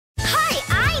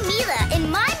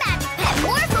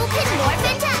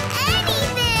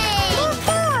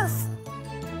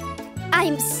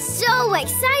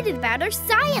excited about our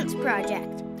science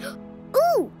project.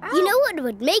 Ooh, you know what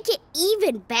would make it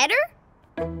even better?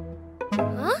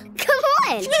 Huh? Come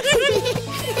on!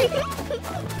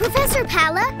 Professor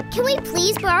Pala, can we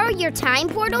please borrow your time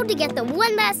portal to get the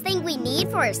one last thing we need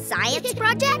for our science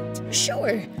project?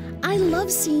 Sure. I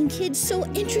love seeing kids so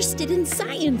interested in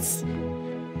science.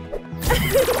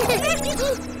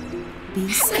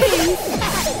 Be safe.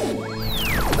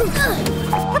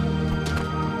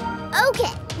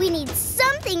 Okay, we need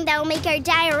something that will make our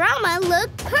diorama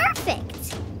look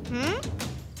perfect.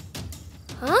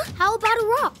 Huh? How about a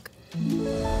rock?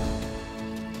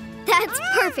 That's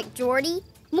perfect, Jordie.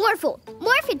 Morphle,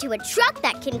 morph into a truck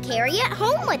that can carry it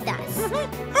home with us.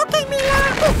 Okay,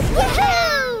 Mila.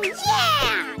 Woohoo!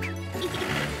 Yeah!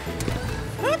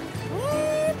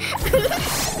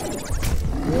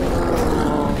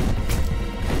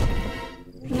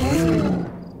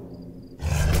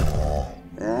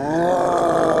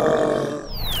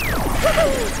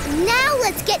 Now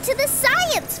let's get to the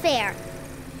science fair.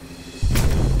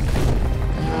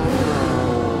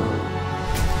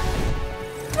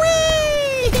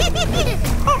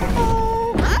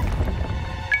 Uh-oh. Huh?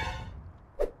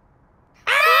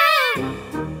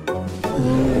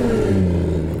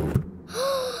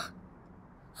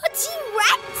 A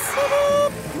T-Rex?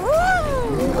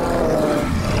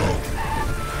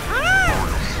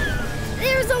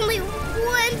 There's only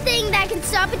one thing that can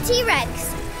stop a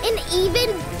T-Rex. An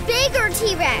even bigger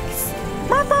T-Rex.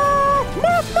 Morph,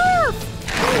 morph, morph.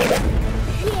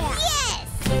 Yeah. Yes!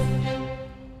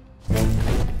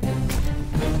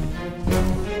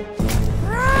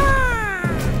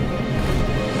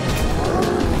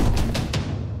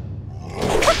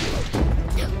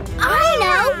 I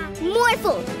know!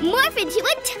 Morphle, morph into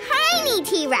a tiny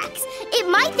T-Rex. It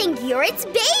might think you're its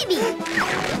baby.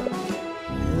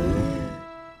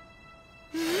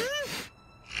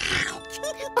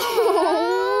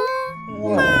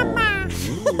 Mama.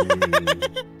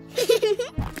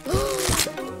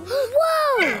 Whoa!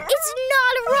 It's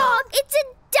not a rock! It's a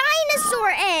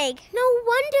dinosaur egg! No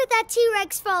wonder that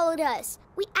T-Rex followed us.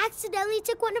 We accidentally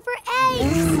took one of her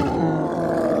eggs.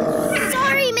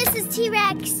 Sorry, Mrs.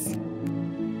 T-Rex.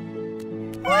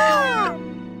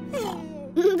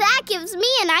 That gives me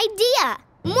an idea.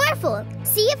 Morphle,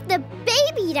 see if the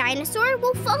baby dinosaur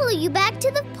will follow you back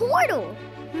to the portal.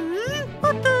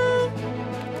 Okay.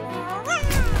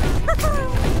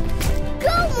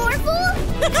 Go, Morphle!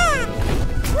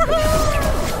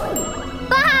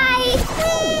 Bye!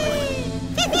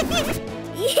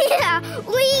 Yeah,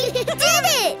 we did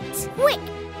it! Quick,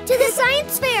 to the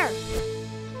science fair!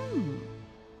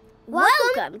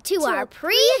 Welcome to our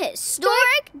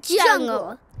prehistoric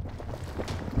jungle!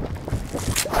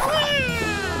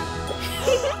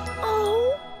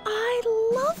 Oh, I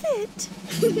love it.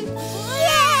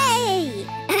 Yay!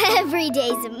 Every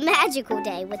day's a magical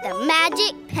day with a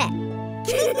magic pet.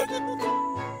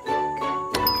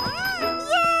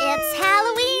 It's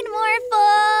Halloween,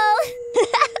 Morphle!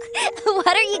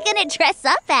 What are you gonna dress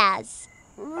up as?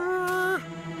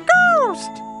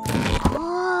 Ghost.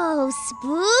 Oh,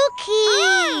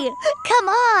 spooky! Come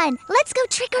on, let's go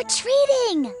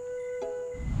trick-or-treating!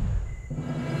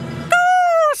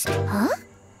 Ghost. Huh?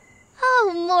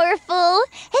 Oh, Morphle,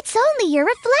 it's only your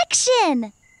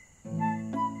reflection!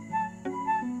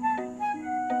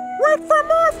 Wait for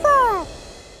Morphle.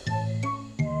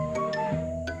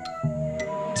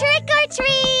 Trick or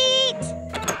treat!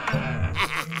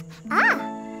 Ah!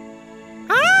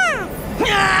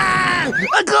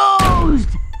 A ghost!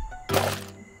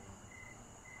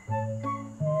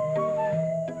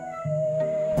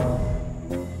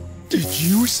 Did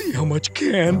you see how much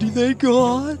candy they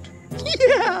got?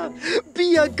 Yeah!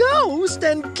 Be a ghost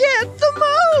and get the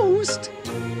most!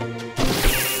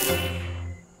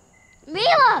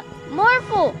 Mila!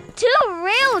 Morphle! Two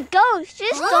real ghosts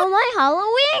just stole my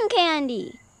Halloween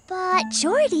candy! But,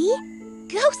 Jordie,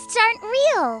 ghosts aren't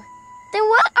real. Then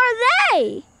what are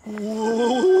they?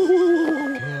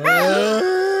 Whoa!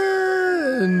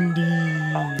 Candy!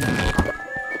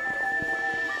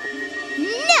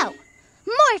 No!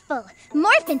 Morphle,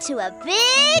 morph into a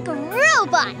big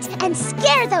robot and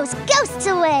scare those ghosts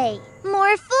away!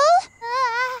 Morphle?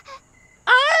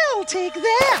 I'll take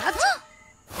that!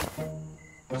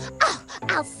 Oh,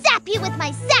 I'll zap you with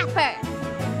my zapper!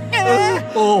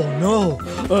 Oh no,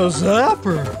 a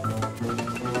zapper!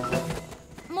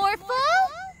 Morphle?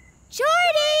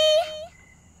 Jordie!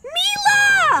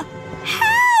 Mila!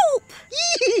 Help!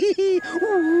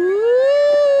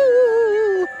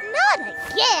 Not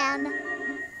again!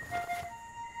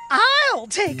 I'll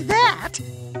take that!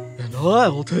 And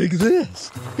I'll take this.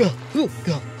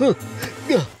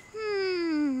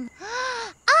 Hmm.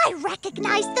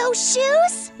 recognize those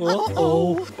shoes?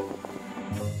 Uh-oh.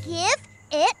 Give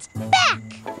it back.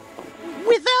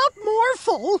 Without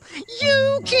Morphle,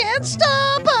 you can't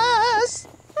stop us!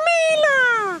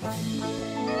 Mila!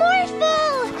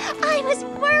 Morphle! I was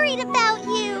worried about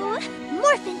you.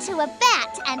 Morph into a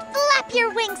bat and flap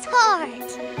your wings hard.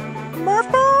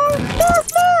 Morphle!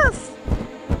 Morph, morph!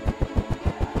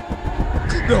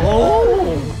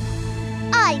 No!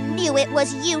 I knew it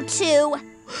was you two.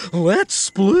 Let's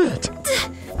split.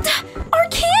 Our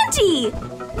candy!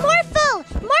 Morphle,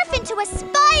 morph into a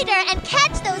spider and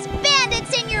catch those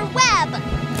bandits in your web.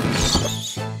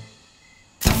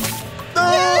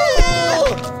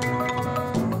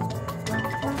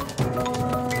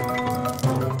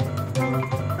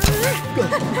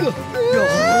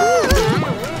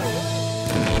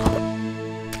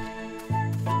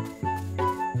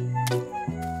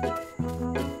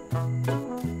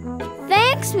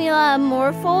 Thanks, Mila and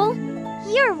Morphle.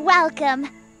 You're welcome.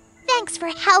 Thanks for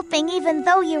helping even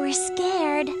though you were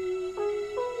scared.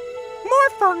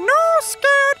 Morphle no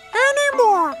scared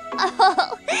anymore!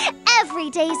 Oh, every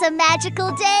day's a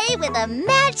magical day with a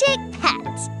magic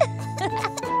pet.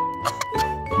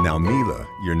 Now, Mila,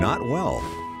 you're not well,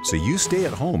 so you stay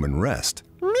at home and rest.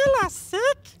 Mila's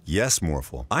sick? Yes,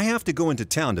 Morphle. I have to go into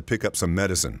town to pick up some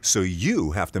medicine, so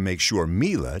you have to make sure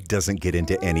Mila doesn't get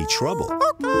into any trouble.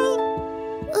 Okay.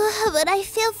 But I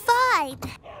feel fine.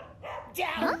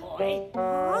 Down, boy.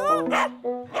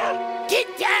 Get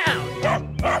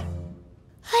down!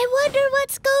 I wonder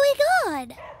what's going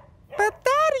on. But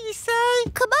Daddy say...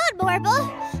 Come on,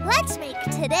 Morphle. Let's make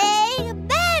today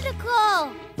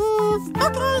magical.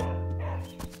 Okay.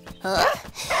 Huh?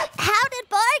 How did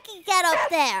Barky get up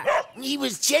there? He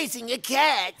was chasing a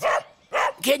cat.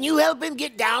 Can you help him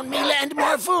get down, Mila and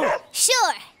Morphle?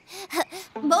 Sure.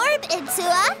 Morb into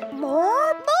a...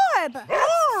 Morb?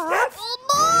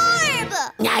 Morb!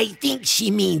 I think she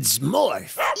means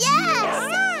morph.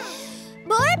 Yes!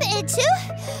 Morb into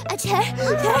a turkey!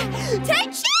 Okay.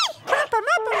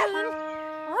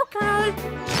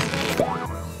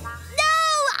 No!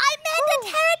 I meant a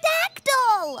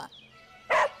pterodactyl!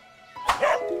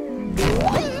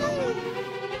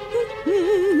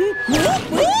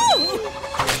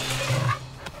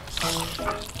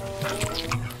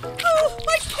 Oh,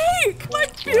 my cake! My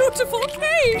beautiful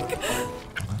cake!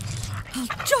 I'll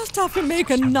just have to make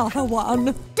another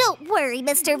one. Don't worry,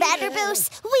 Mr. Vanderboos.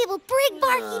 We will bring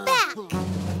Barky back.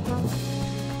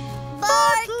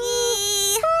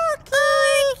 Barky!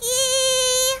 Barky!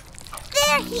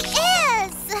 There he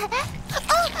is!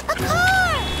 Oh, a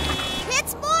car!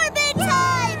 It's Morbid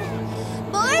time!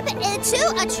 Morb into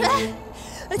a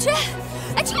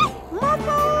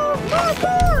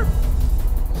Morphle!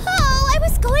 Oh, I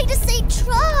was going to say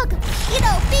trug. You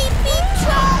know, beep, beep,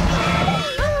 trug.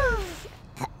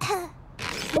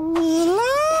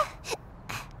 Mila?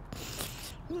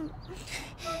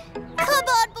 Come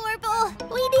on, Morphle.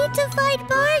 We need to find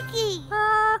Barky.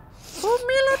 Who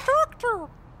Mila talk to?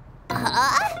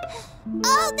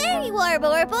 Oh, there you are,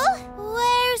 Morphle.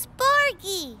 Where's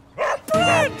Barky?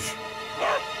 Bridge!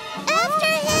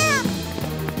 After him!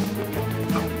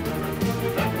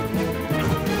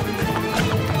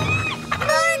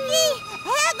 Barky,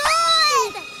 hang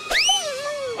on!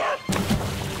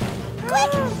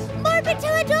 Quick, morph into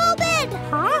a dolphin!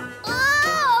 Huh?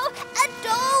 Oh, a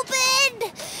dolphin!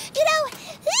 You know,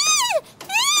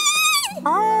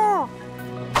 Oh!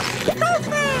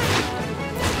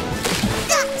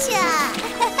 gotcha!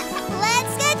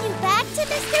 Let's get you back to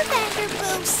Mr.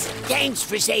 Vanderboos. Thanks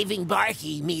for saving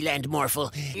Barky, Mila and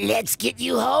Morphle. Let's get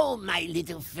you home, my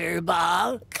little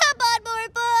furball. Come on,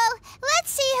 Morphle.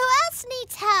 Let's see who else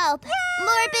needs help.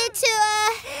 Morbid to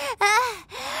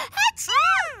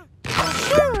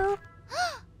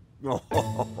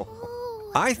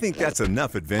I think that's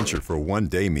enough adventure for one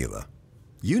day, Mila.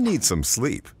 You need some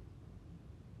sleep.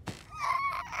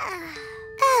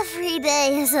 Every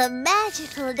day is a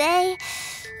magical day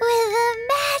with a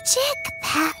magic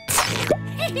pet.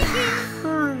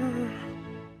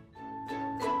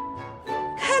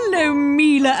 Hello,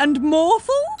 Mila and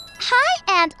Morphle. Hi,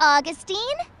 Aunt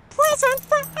Augustine. Present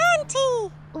for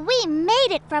Auntie! We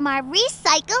made it from our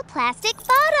recycled plastic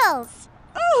bottles.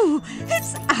 Oh,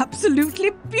 it's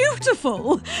absolutely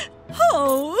beautiful.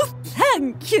 Oh,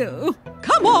 thank you.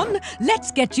 Come on,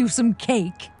 let's get you some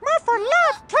cake. Morphle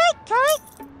love cake.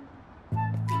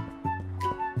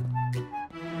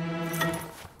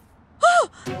 Oh,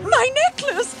 my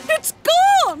necklace! It's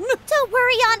gone! Don't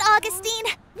worry, Aunt Augustine.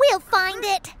 We'll find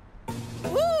it.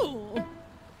 Ooh.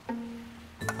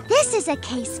 This is a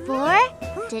case for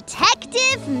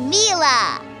Detective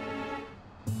Mila.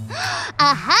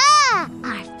 Aha!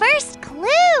 Our first clue.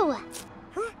 clue.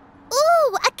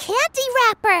 Ooh, a candy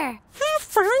wrapper. A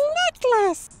fun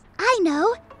necklace. I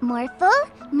know. Morphle,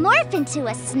 morph into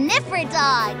a sniffer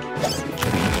dog.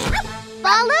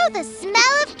 Follow the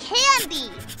smell of candy.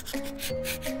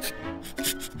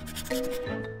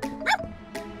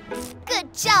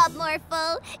 Good job,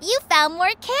 Morphle. You found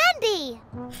more candy.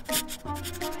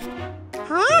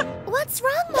 Huh? What's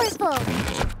wrong, Morphle?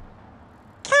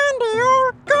 Candy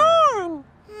all gone.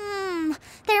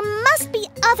 There must be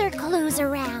other clues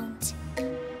around.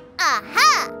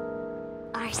 Aha!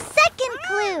 Our second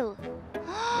clue.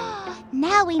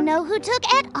 Now we know who took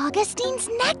Aunt Augustine's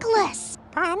necklace.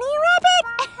 Bunny Rabbit?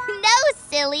 No,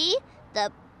 silly.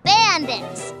 The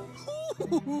Bandits.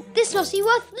 This must be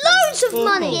worth loads of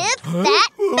money. Give that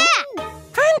back.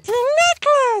 Hunting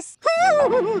necklace.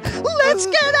 Let's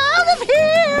get out of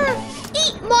here!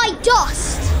 Eat my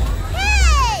dust!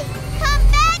 Hey! Come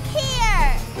back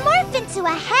here! Morph into a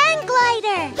hang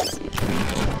glider.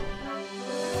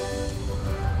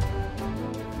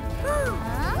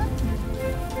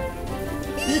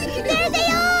 There they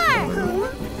are!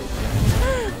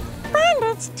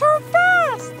 Bandits too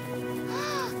fast.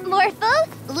 Morphle,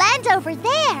 land over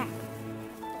there.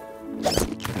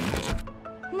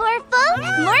 Morphle,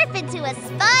 morph into a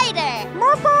spider.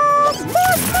 Morphle,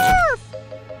 morph.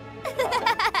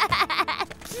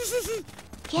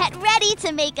 Get ready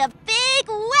to make a big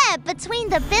web between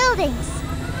the buildings.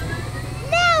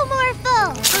 Now,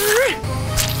 Morphle!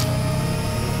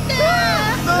 Yay!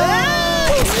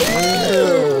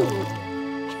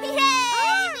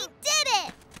 We did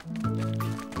it!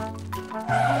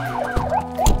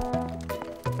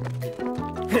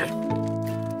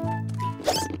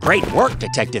 Great work,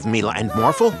 Detective Mila and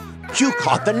Morphle. You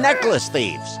caught the necklace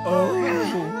thieves.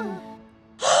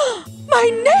 My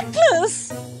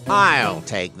necklace! I'll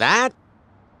take that.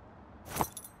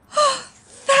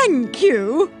 Thank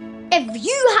you. If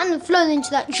you hadn't flown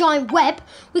into that giant web,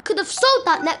 we could have sold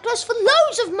that necklace for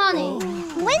loads of money.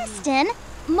 Winston,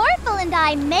 Morphle and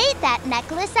I made that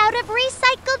necklace out of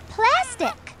recycled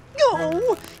plastic.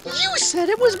 Oh, you said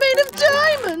it was made of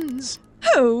diamonds.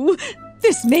 Oh,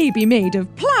 this may be made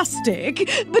of plastic,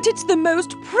 but it's the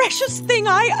most precious thing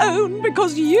I own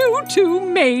because you two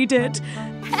made it.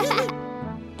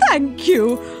 Thank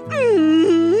you.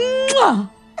 Mwah!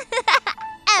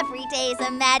 Every day's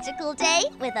a magical day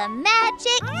with a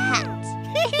magic hat.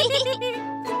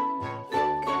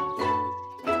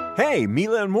 Hey,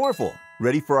 Mila and Morphle,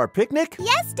 ready for our picnic?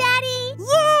 Yes, Daddy!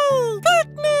 Yay!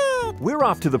 Picnic! We're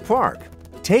off to the park.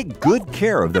 Take good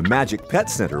care of the Magic Pet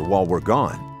Center while we're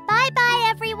gone. Bye-bye,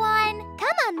 everyone.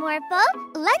 Come on, Morphle.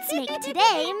 Let's make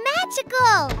today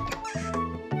magical.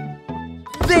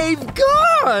 They've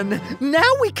gone!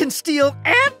 Now we can steal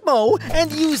Atmo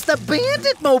and use the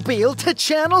Bandit Mobile to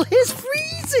channel his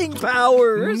freezing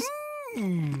powers.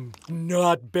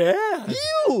 Not bad.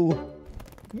 You!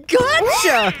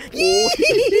 Gotcha!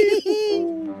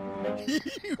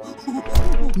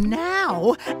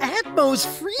 Now, Atmo's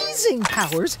freezing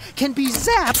powers can be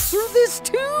zapped through this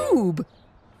tube.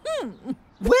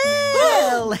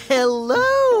 Well,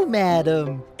 hello,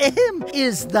 madam.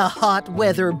 Is the hot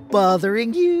weather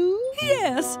bothering you?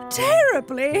 Yes,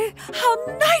 terribly. How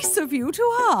nice of you to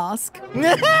ask.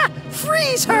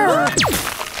 Freeze her!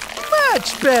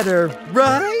 Much better,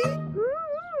 right?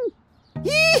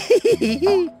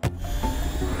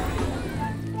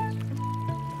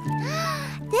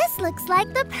 This looks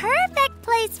like the perfect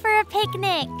place for a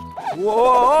picnic.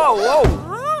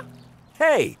 Whoa!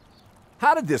 Hey,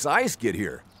 how did this ice get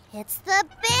here? It's the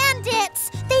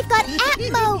Bandits. They've got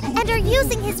Atmo and are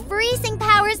using his freezing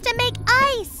powers to make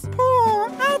ice. Poor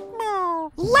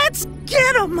Atmo. Let's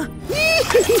get him!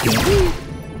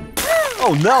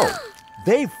 Oh no!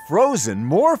 They've frozen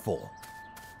Morphle.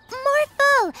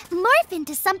 Morphle, morph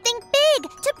into something big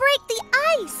to break the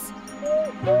ice.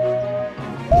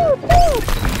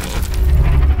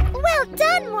 Well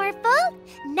done, Morphle.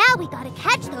 Now we gotta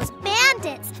catch those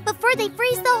bandits before they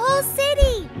freeze the whole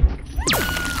city.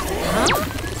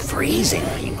 Freezing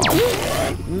people?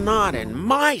 Not in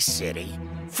my city.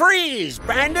 Freeze,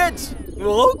 bandits!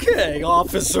 Okay,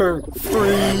 officer.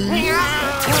 Freeze.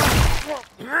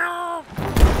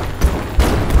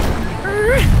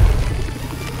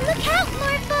 Look out,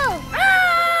 Morphle!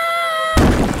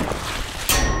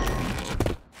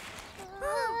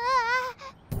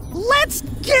 Let's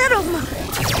get him!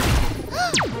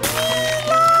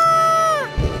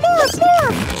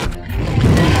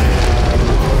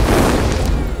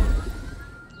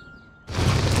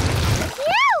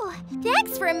 Phew!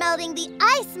 Thanks for melting the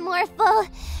ice, Morphle.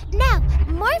 Now,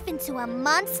 morph into a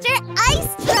monster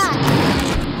ice truck.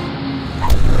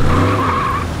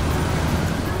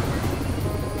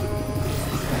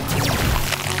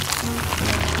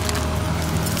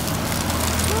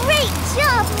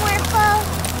 job, Morphle!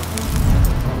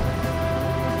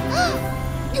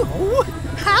 Oh,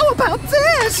 how about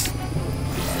this?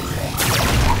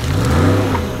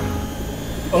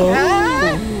 Oh.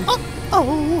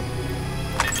 Oh.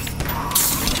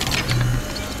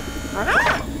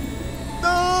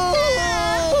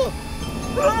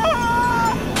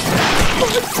 My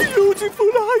beautiful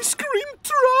ice cream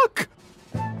truck!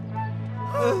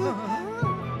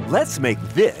 Let's make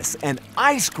this an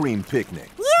ice cream picnic.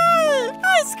 Yay!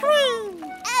 Ice cream!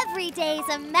 Every day's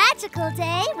a magical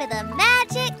day with a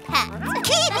magic pet.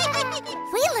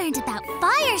 We learned about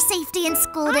fire safety in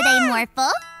school today,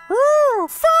 Morphle. Ooh,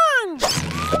 fun!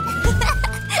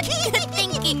 Good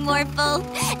thinking, Morphle.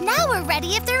 Now we're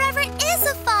ready if there ever is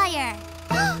a fire.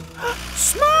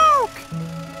 Smoke!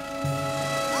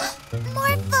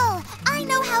 Morphle, I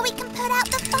know how we can put out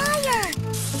the fire.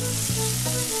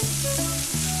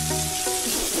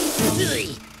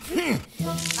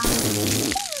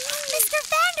 Mr.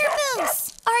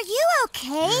 Vanderboos, are you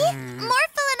okay?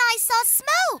 Morphle and I saw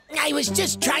smoke. I was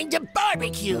just trying to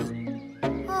barbecue.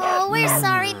 Oh, we're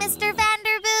sorry, Mr.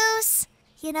 Vanderboos.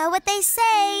 You know what they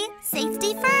say,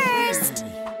 safety first.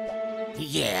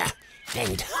 Yeah,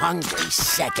 and hungry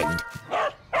second.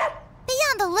 Be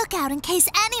on the lookout in case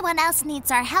anyone else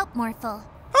needs our help, Morphle.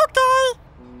 Okay.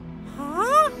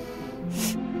 Huh?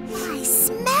 I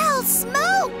smell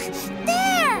smoke!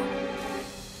 There!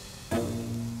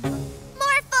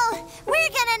 Morphle, we're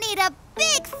gonna need a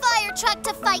big fire truck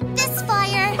to fight this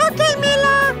fire. Okay,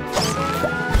 Mila!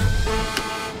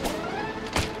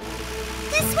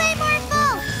 This way,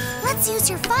 Morphle! Let's use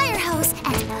your fire hose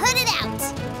and put it out.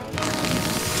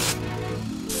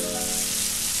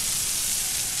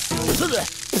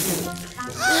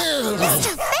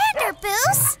 Mr.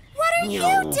 Vanderboos, what are you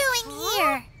doing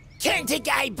here? Can't a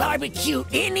guy barbecue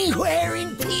anywhere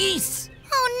in peace?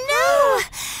 Oh no!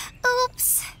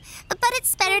 Oops. But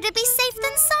it's better to be safe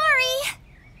than sorry.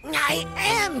 I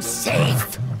am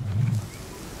safe.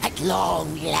 At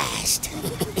long last.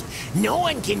 No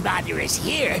one can bother us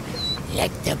here.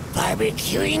 Let the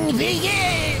barbecuing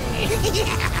begin!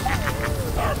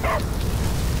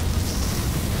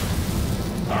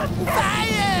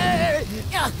 Fire!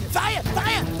 Fire!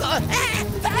 Fire!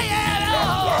 Fire!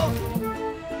 Oh!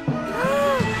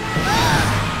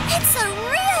 It's a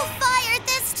real fire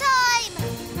this time!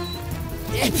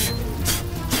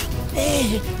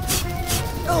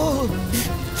 Oh!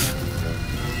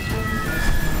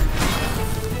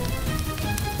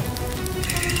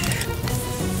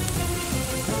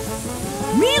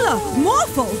 Mila,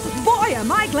 Morphle, boy,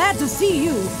 am I glad to see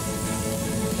you.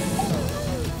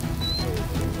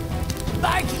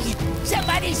 Barky!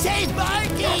 Somebody save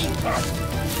Barky!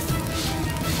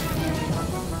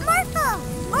 Morphle,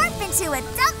 morph into a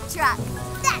dump truck.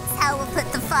 That's how we'll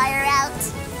put the fire out.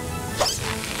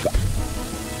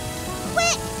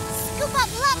 Quick, scoop up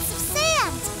lots of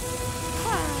sand.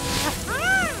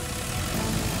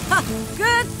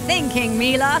 Good thinking,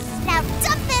 Mila. Now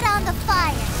dump it on the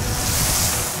fire.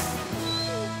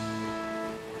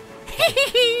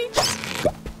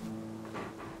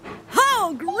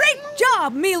 Oh, great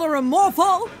job, Mila and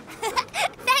Morphle.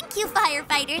 Thank you,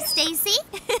 firefighter Stacy.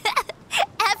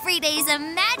 Every day's a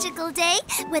magical day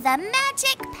with a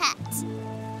magic pet.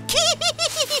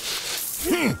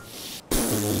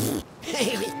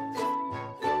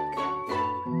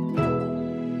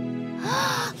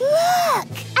 Look!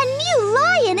 A new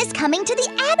lion is coming to the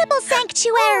animal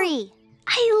sanctuary.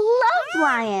 I love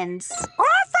lions.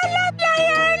 Orphle love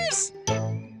lions!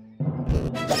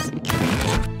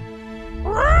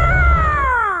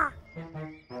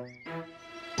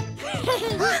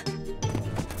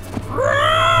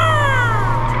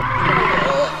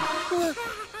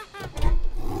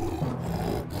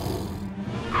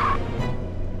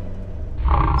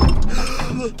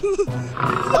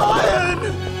 Lion!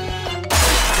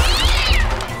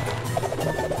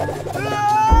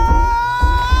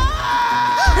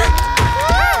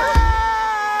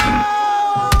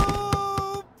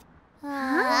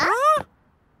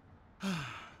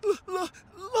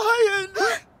 Lion!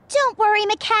 Don't worry,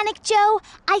 Mechanic Joe.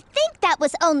 I think that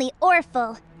was only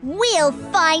Orphle. We'll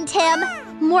find him.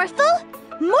 Morphle,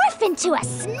 morph into a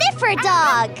sniffer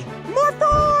dog.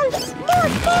 Morphle!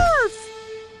 Morph, morph!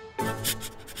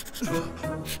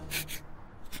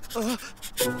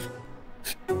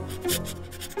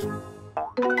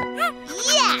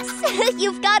 Yes!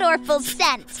 You've got Orphle's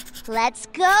scent. Let's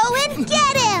go and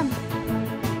get him.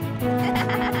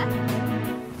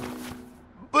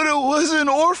 But it wasn't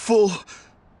Orphle.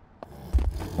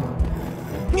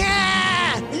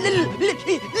 Ah!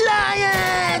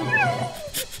 Lion!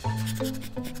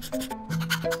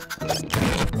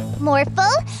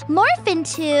 Morphle, morph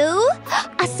into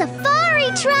a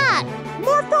safari truck.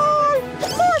 Morphle!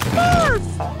 Morph!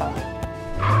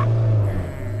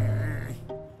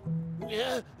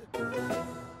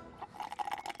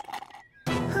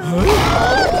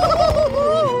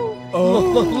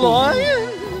 Lion?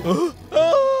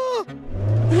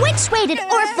 Which way did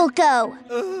Orphle go?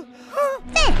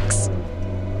 Thanks.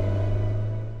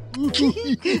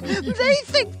 They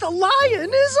think the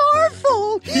lion is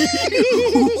Orphle.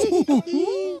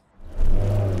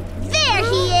 There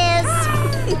he is.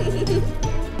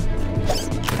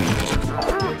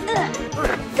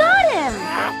 Got him.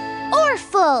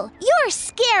 Orphle, you're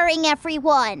scaring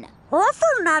everyone.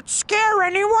 Orphle not scare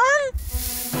anyone.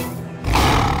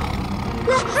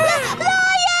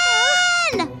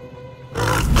 Lion!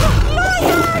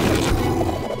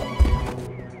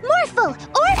 Morphle,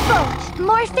 Orphle,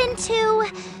 morph into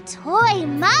toy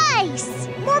mice.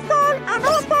 Morphle and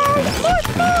Orphle,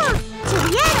 morph! To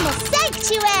the animal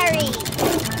sanctuary.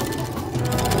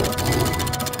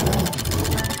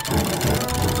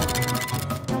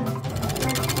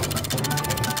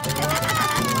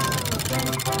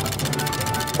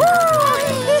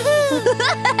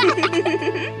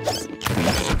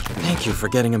 Thank you for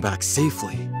getting him back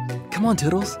safely. Come on,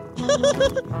 Toodles.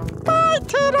 Bye,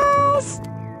 Toodles!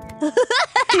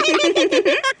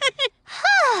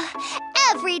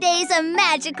 Every day's a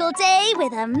magical day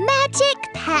with a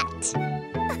magic pet.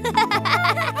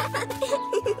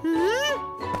 Yay!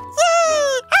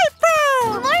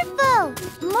 April! Morphle,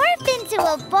 morph into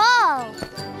a ball.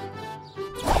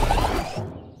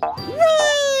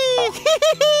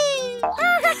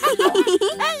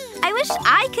 I wish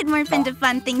I could morph into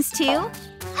fun things too.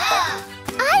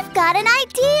 I've got an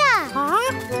idea.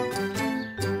 Huh?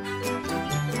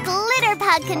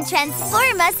 Glitterpug can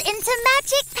transform us into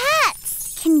magic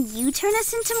pets. Can you turn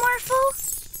us into Morphle?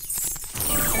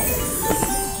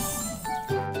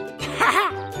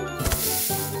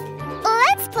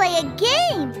 Let's play a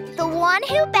game. The one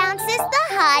who bounces the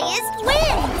highest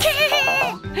wins.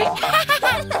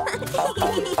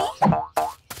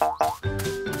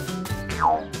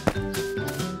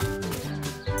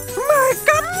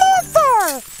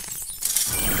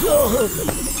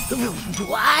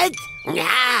 What?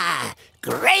 Ah,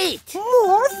 great!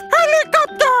 Morph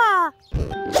helicopter!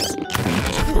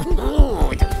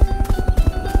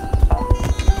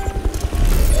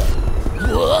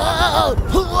 Whoa!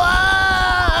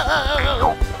 Whoa!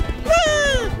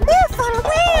 Hey! Morphle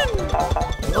win!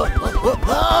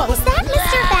 Is that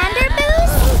Mr.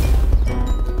 Vanderboos?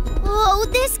 Oh,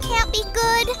 this can't be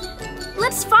good.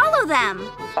 Let's follow them.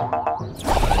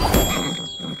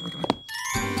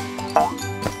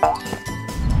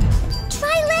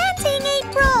 Try landing,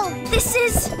 April. This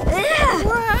is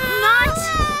not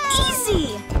easy.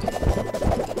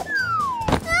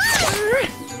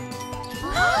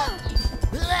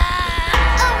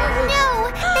 Oh no,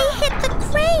 they hit the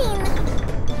crane.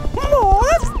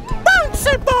 Morph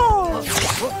bouncy ball!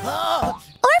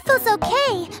 Orphle's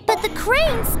okay, but the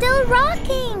crane's still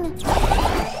rocking.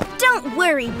 Don't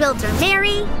worry, Builder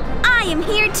Mary. I am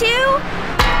here to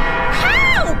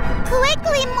help!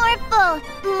 Quickly, Morphle!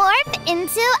 Morph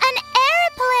into an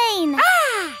airplane!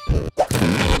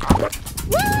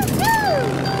 Woohoo!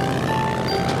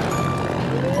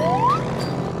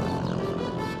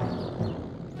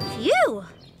 Phew!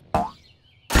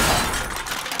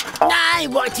 I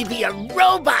want to be a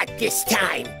robot this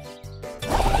time.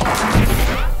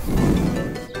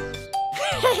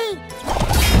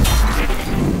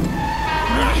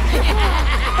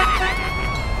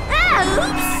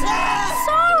 Oops!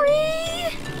 Sorry!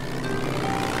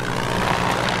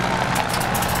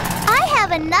 I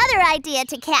have another idea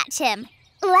to catch him.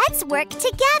 Let's work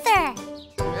together.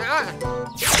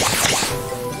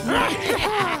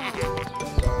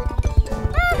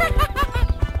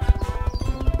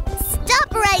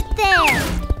 Stop right there!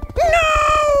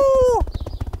 No!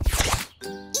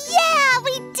 Yeah,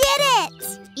 we did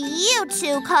it! You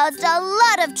two caused a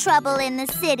lot of trouble in the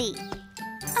city.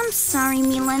 I'm sorry,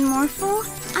 Mila and Morphle.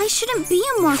 I shouldn't be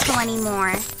a Morphle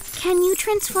anymore. Can you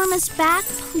transform us back,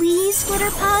 please,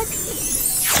 Glitterpug?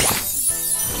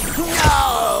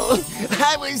 No!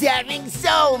 I was having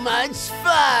so much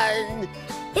fun!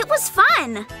 It was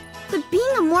fun, but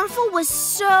being a Morphle was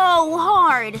so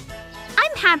hard.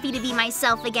 I'm happy to be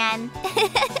myself again.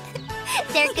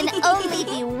 There can only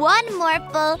be one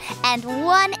Morphle and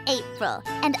one April,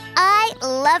 and I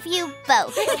love you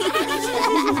both.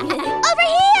 Over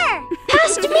here!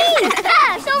 Past me!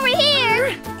 It's over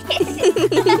here!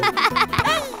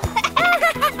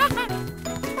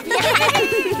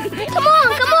 Come on,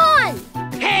 come on!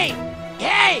 Hey!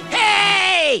 Hey!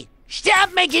 Hey!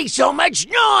 Stop making so much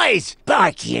noise!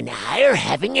 Barky and I are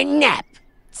having a nap.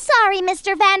 Sorry,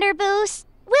 Mr. Vanderboos.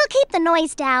 We'll keep the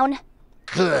noise down.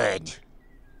 Good.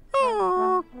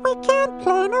 Oh, we can't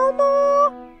play no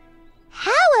more.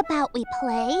 How about we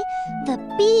play the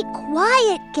Be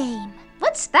Quiet game?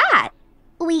 What's that?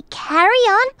 We carry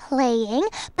on playing,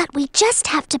 but we just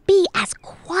have to be as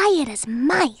quiet as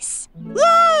mice.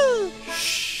 Yay!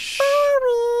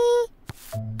 Sorry.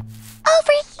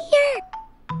 Over here.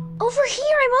 Over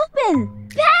here, I'm open.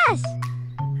 Pass!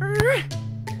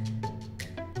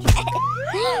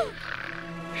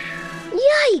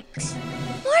 Yikes!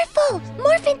 Morphle,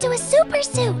 morph into a super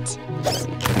suit.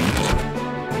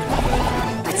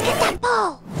 Let's get that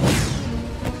ball.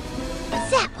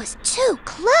 That was too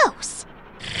close.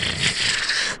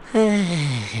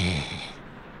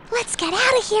 Let's get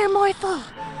out of here, Morphle.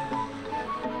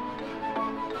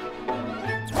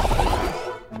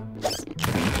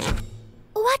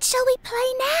 What shall we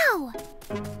play now?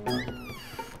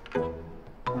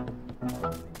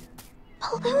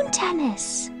 Balloon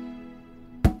tennis.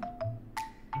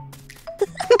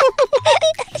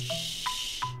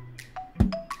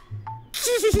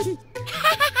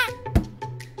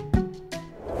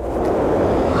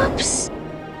 Whoops.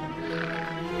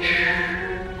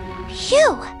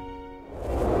 Phew.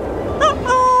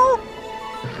 Uh-oh.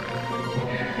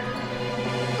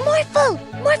 Morphle,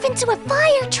 morph into a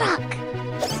fire truck.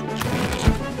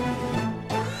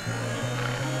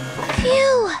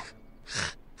 Phew.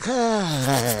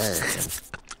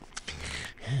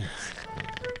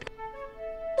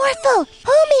 Morphle,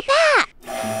 pull me back.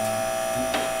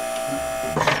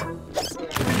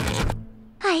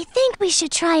 I think we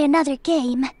should try another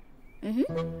game.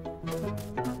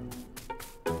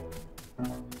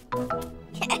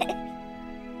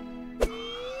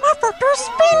 Morphle to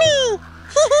spinny.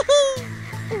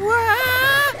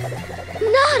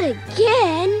 Not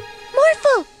again.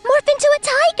 Morphle, morph into a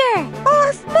tiger.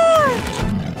 Morph, morph.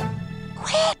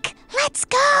 Quick, let's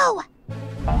go.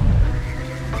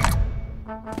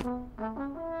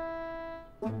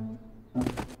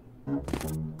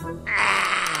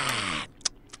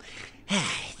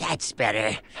 That's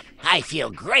better. I feel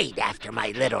great after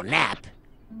my little nap.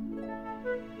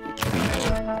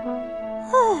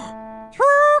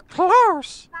 Too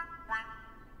close.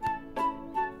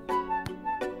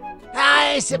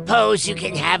 I suppose you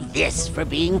can have this for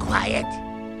being quiet.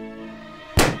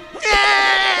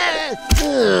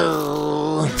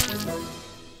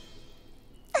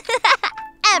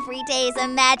 Every day's a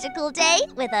magical day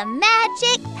with a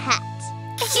magic pet.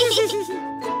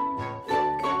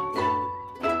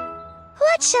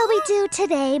 What shall we do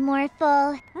today,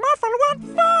 Morphle? Morphle want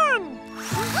fun.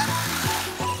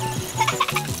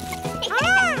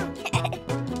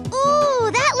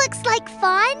 Ooh, that looks like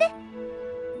fun.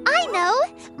 I know.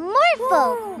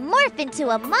 Morphle, morph into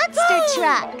a monster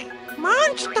truck.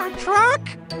 Monster truck?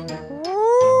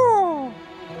 Ooh.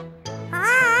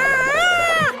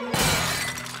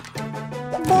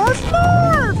 Morph,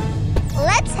 morph.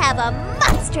 Let's have a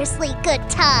monstrously good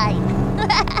time.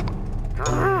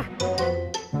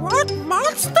 What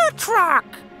monster truck?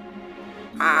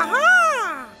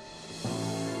 Aha!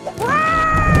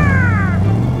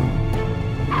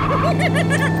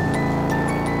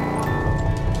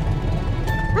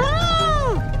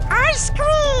 Ice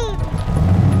cream!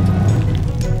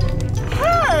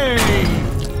 Hey!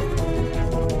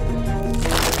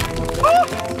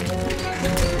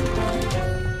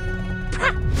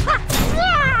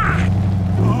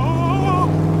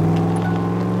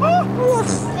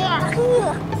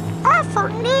 Orphle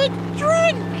need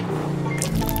drink!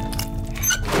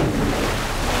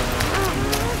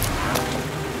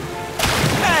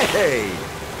 Hey!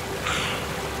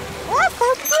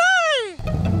 Orphle play!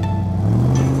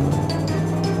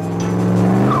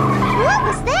 What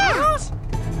was that?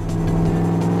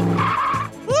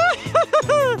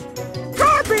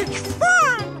 Garbage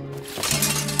fun!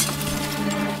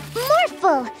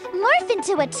 Morphle, morph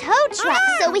into a tow truck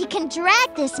so we can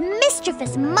drag this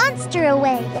mischievous monster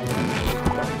away.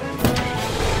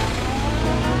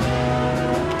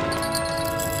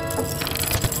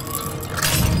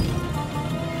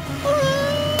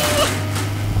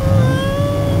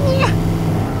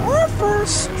 Orphle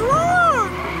strong!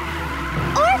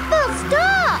 Orphle,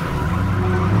 stop!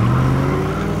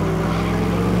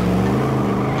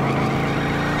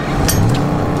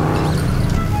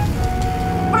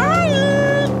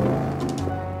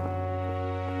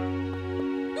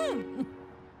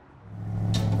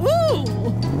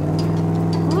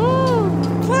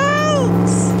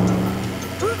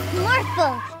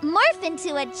 Morph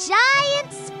into a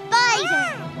giant spider.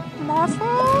 Morphle,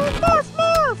 morph,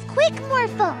 morph. Quick,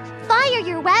 Morphle,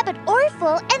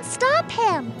 Morphle and stop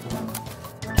him.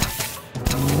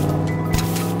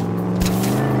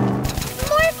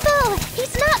 Morphle,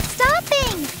 he's not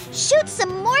stopping. Shoot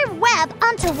some more web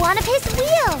onto one of his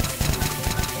wheels.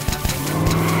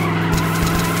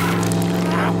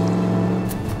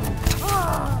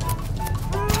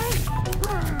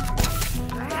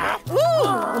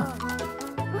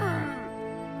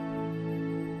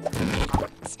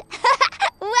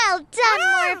 Well done,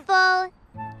 Morphle.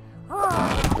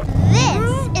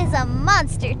 This is a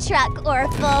monster truck,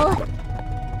 Orphle.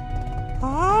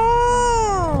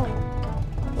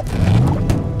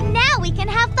 Now we can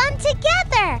have fun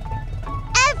together.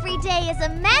 Every day is a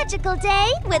magical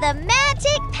day with a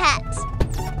magic pet.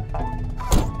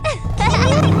 7,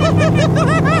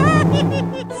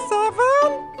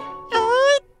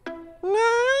 8, 9,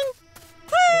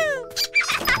 10.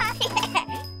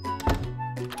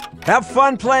 Have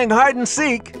fun playing hide and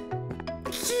seek.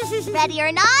 Ready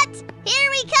or not, here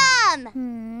we come!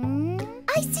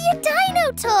 I see a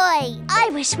dino toy! I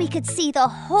wish we could see the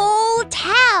whole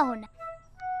town!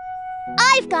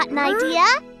 I've got an idea!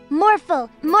 Morphle,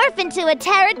 morph into a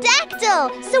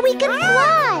pterodactyl so we can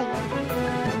fly!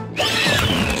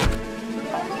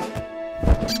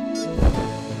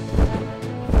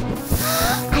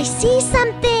 I see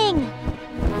something!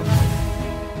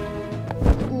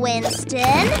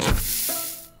 Winston?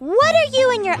 What are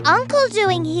you and your uncle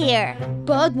doing here?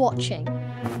 Bird watching.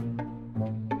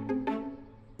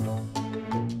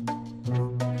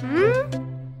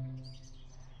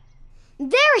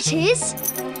 There it is!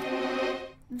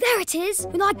 There it is!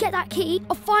 When I get that key,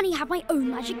 I'll finally have my own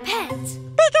magic pet.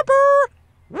 Peekaboo!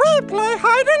 We play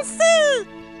hide and seek!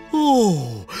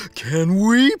 Oh, can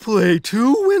we play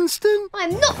too, Winston?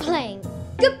 I'm not playing.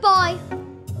 Goodbye.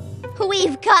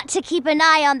 We've got to keep an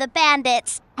eye on the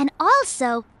bandits and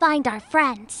also find our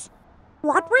friends.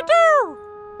 What we do?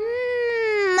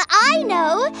 I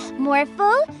know!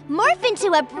 Morphle, morph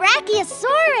into a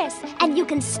brachiosaurus and you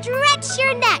can stretch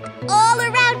your neck all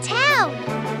around town.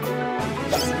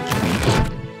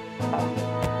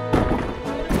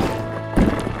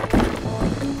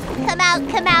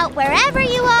 Come out, wherever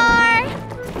you are.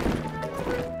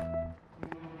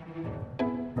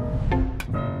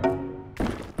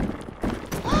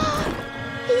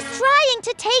 He's trying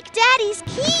to take Daddy's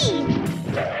key.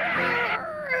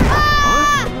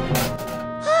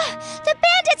 The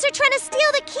bandits are trying to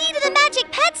steal the key to the Magic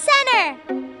Pet Center.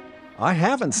 I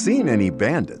haven't seen any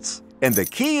bandits. And the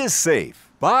key is safe.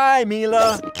 Bye,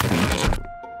 Mila.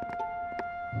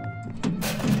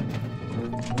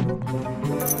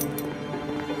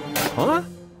 Huh?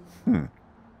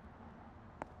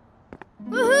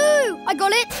 Woohoo! I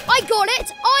got it! I got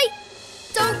it! I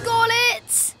don't got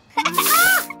it!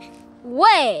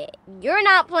 Wait, you're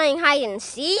not playing hide and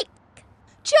seek?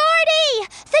 Jordie!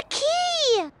 The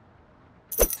key!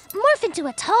 Morph into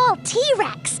a tall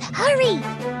T-Rex. Hurry!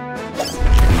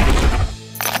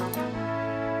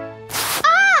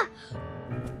 Ah!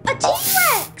 A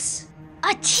T-Rex!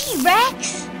 A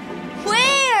T-Rex?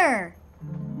 Where?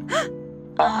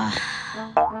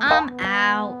 I'm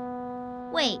out.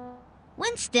 Wait,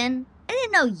 Winston, I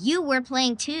didn't know you were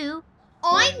playing too.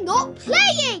 I'm not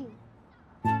playing!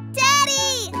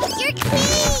 Daddy! Your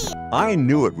key! I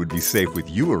knew it would be safe with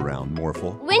you around,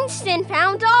 Morphle. Winston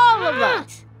found all of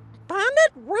us.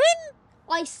 Bandit win?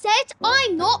 I said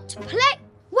I'm not playing.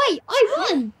 Wait, I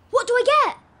won! What do I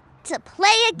get? To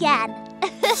play again.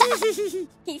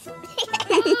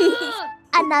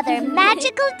 Another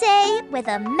magical day with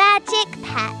a magic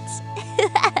pet.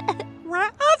 Where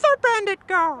other bandit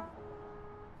go?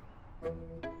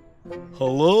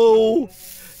 Hello?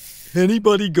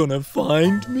 Anybody gonna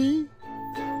find me?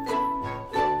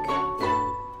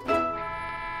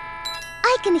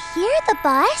 I can hear the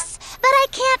bus, but I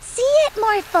can't see it,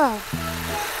 Morphle.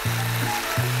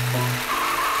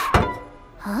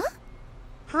 Huh?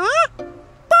 Huh?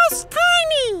 Bus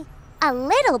Tiny! A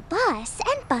little bus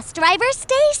and bus driver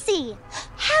Stacy.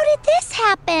 How did this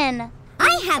happen?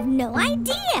 I have no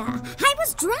idea. I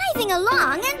was driving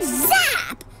along and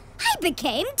zap! I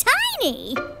became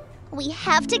tiny. We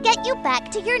have to get you back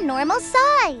to your normal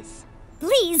size.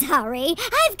 Please hurry.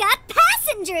 I've got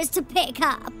passengers to pick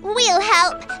up. We'll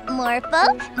help.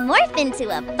 Morphle, morph into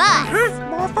a bus.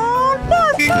 Morphle,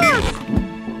 morph!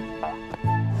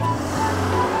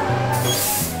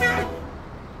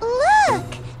 Look!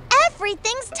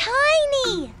 Everything's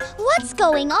tiny. What's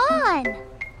going on?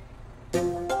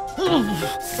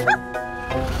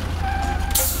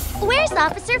 Where's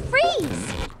Officer Freeze?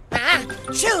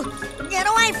 Shoo! Get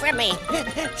away from me!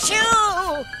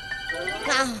 Shoo!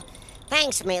 Oh,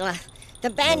 thanks, Mila. The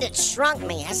bandits shrunk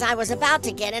me as I was about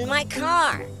to get in my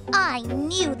car. I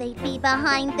knew they'd be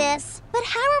behind this. But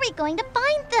how are we going to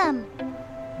find them?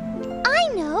 I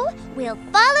know! We'll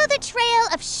follow the trail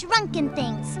of shrunken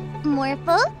things.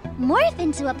 Morphle, morph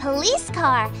into a police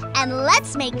car, and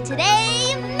let's make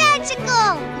today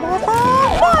magical!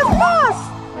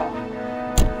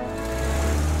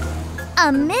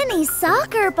 A mini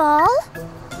soccer ball?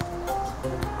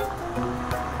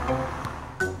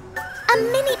 A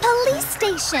mini police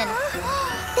station.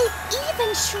 They've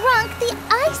even shrunk the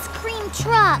ice cream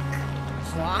truck.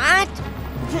 What?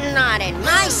 Not in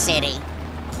my city.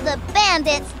 The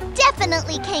bandits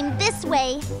definitely came this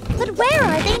way. But where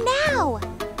are they now?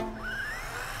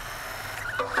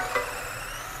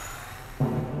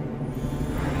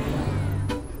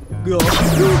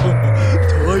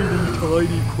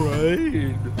 Tiny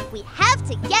crane. We have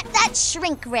to get that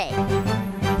shrink ray.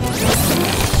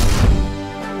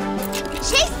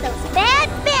 Chase those bad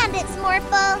bandits,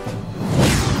 Morphle!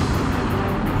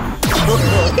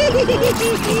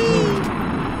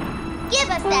 Give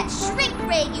us that shrink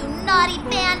ray, you naughty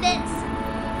bandits!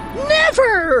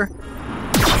 Never!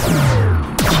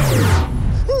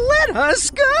 Let us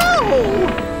go!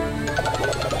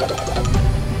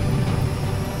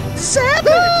 Zap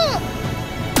it!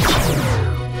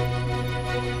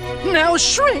 Now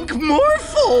shrink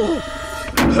Morphle!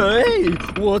 Hey,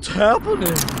 what's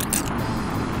happening?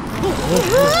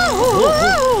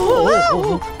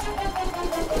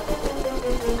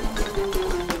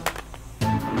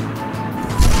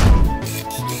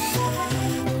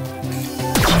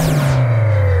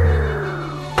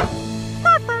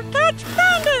 Papa, catch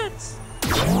bandits!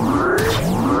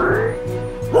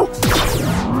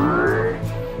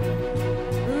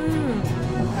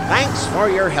 Thanks for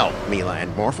your help, Mila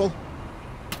and Morphle.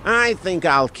 I think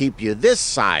I'll keep you this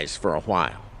size for a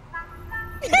while.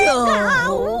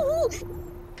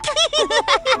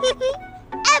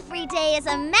 Every day is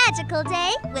a magical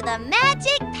day with a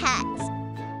magic pet.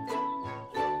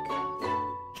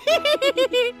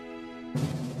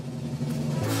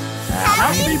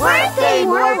 Happy birthday,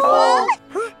 Morphle!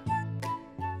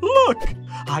 Look,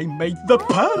 I made the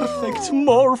perfect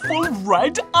Morphle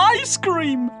red ice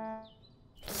cream.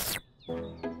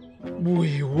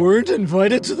 We weren't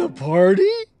invited to the party?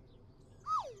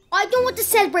 I don't want to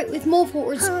celebrate with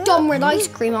Morphle's dumb red ice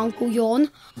cream, Uncle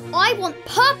Yawn. I want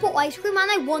purple ice cream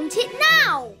and I want it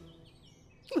now!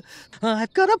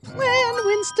 I've got a plan,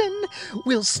 Winston.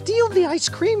 We'll steal the ice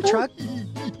cream truck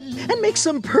and make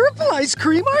some purple ice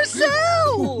cream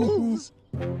ourselves.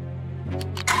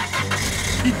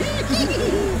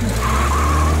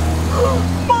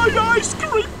 My ice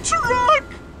cream truck!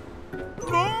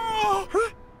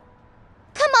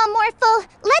 Come on, Morphle.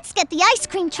 Let's get the ice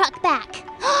cream truck back.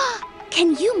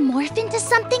 Can you morph into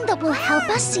something that will help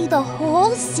us see the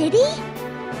whole city?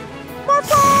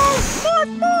 Morphle!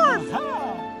 Morph, morph!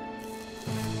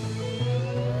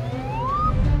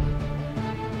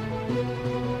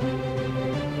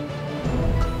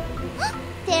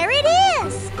 There it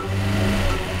is!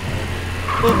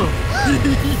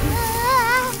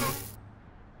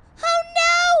 Oh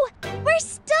no! We're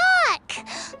stuck!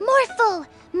 Morphle,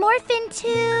 morph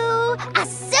into a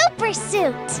super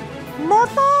suit!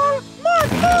 Morphle!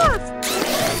 Morph, morph!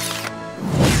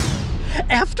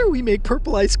 After we make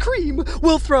purple ice cream,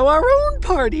 we'll throw our own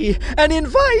party and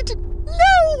invite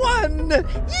no one!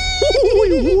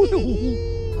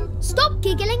 Stop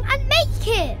giggling and make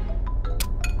it!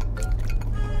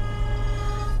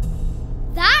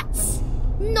 That's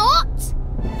not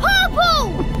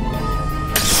purple!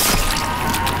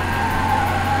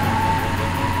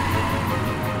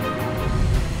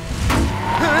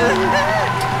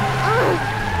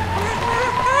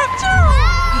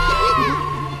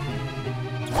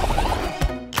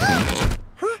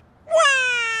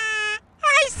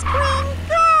 Ice cream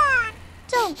gone!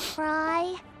 Don't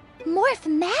cry. Morph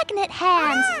magnet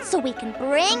hands so we can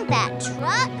bring that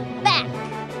truck back.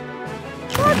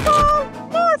 Morphle!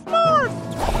 Morph, morph!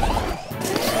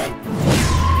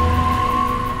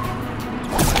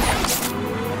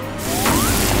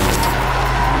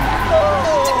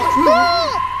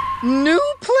 New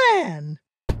plan!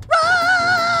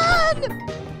 Run!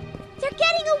 They're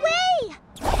getting away!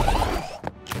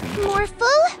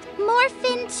 Morphle, morph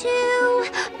into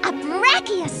a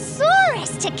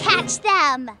brachiosaurus to catch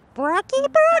them! Bracky,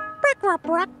 brack, brack, brack,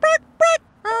 brack, brack, brack!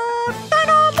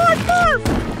 Dino Might, morph!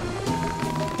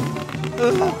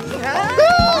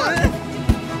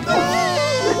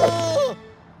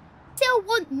 Still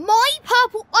want my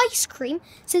purple ice cream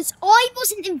since I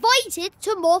wasn't invited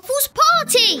to Morphle's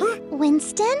party!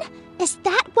 Winston, is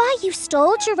that why you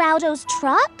stole Geraldo's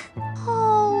truck?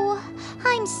 Oh,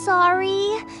 I'm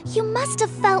sorry. You must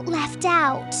have felt left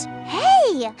out.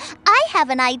 Hey, I have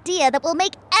an idea that will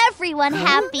make everyone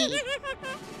happy.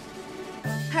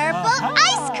 Purple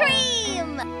ice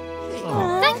cream!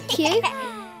 Thank you.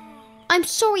 I'm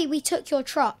sorry we took your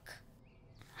truck.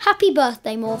 Happy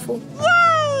birthday, Morphle.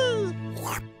 Yay!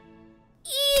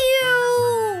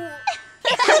 Ew!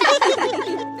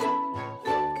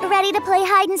 Ready to play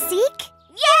hide and seek?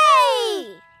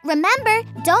 Yay! Remember,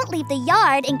 don't leave the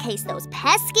yard in case those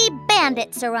pesky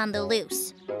bandits are on the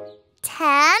loose.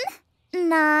 10,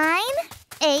 9,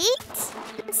 8,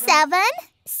 7,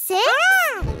 6,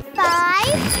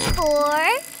 5,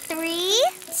 4, 3,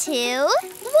 2,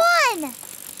 1.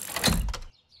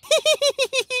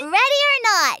 Ready or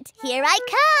not, here I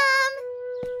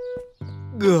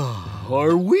come.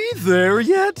 Are we there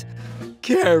yet?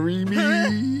 Carry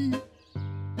me.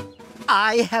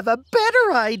 I have a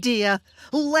better idea.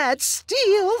 Let's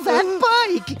steal that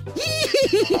bike.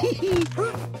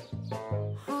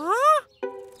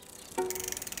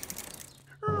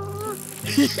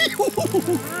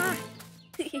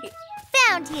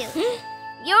 Found you.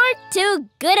 You're too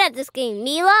good at this game,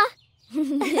 Mila.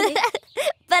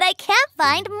 But I can't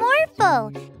find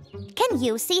Morphle. Can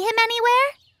you see him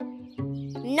anywhere?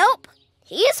 Nope.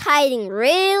 He's hiding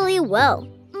really well.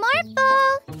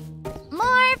 Morphle!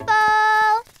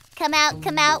 Morphle! Come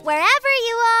out wherever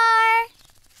you are.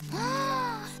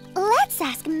 Let's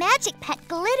ask Magic Pet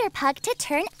Glitterpug to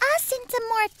turn us into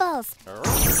Morphles.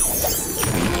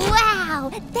 Wow,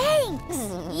 thanks!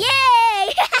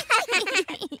 Yay!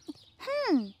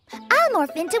 I'll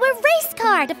morph into a race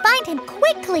car to find him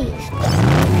quickly.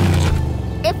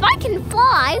 If I can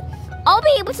fly, I'll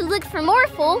be able to look for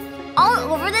Morphle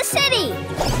all over the city.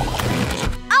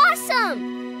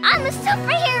 Awesome! I'm a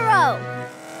superhero!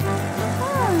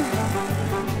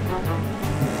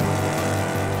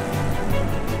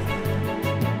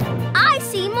 I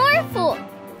see Morphle!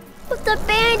 But the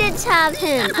bandits have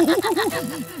him!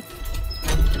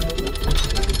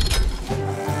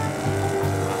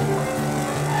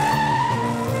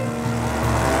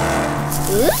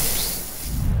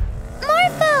 Oops!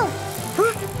 Morphle!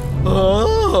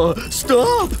 Ah,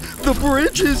 stop! The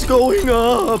bridge is going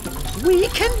up! We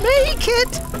can make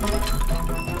it!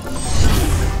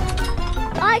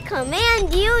 I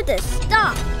command you to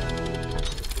stop!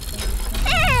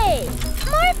 Hey!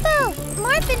 Morphle!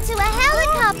 Morph into a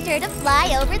helicopter to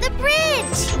fly over the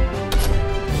bridge!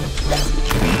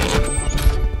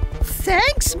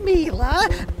 Thanks, Mila.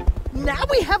 Now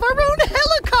we have our own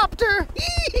helicopter!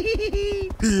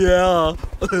 Yeah.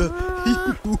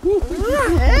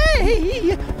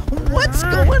 Hey! What's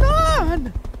going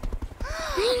on?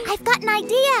 I've got an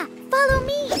idea. Follow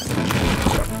me.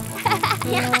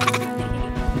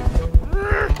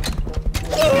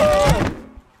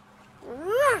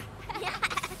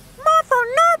 Morphle,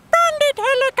 no bandit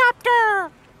helicopter!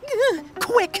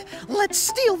 Quick, let's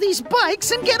steal these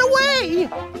bikes and get away!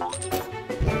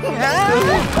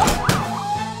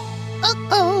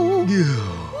 Uh-oh!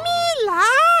 Mila!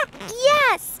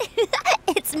 Yes!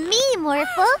 It's me,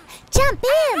 Morphle. Jump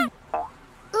in!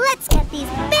 Let's get these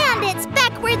bandits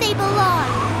back where they belong!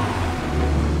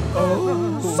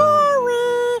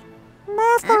 Sorry!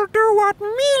 Morphle do what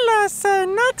Mila say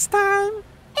next time.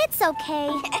 It's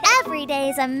okay. Every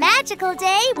day's a magical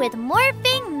day with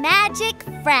morphing magic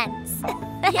friends.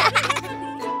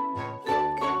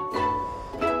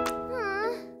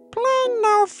 Plane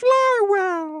now fly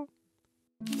well.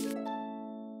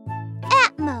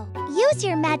 Atmo, use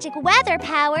your magic weather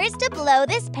powers to blow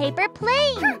this paper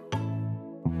plane.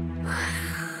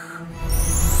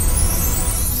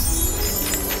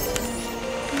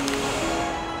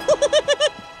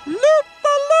 Loop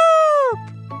the loop!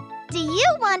 Do you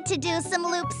want to do some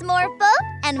loops, Morphle,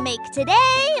 and make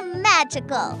today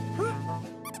magical?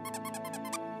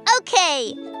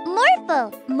 Okay,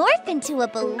 Morphle, morph into a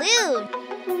balloon.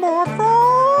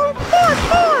 Morphle, morph,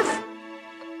 morph!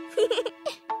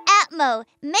 Atmo,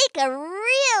 make a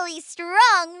really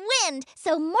strong wind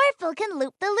so Morphle can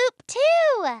loop the loop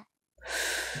too.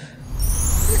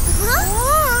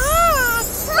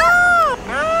 Stop!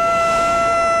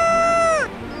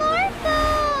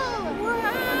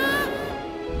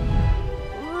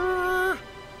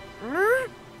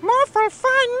 Morphle,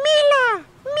 find Mila!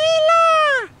 Mila!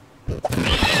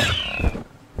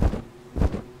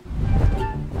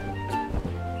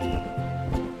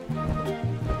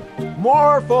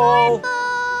 Morphle!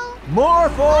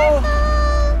 Morphle!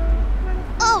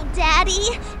 Oh,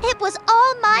 Daddy, it was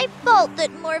all my fault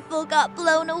that Morphle got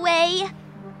blown away.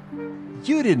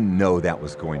 You didn't know that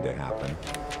was going to happen.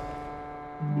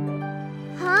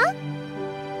 Huh?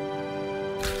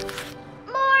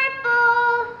 Morphle!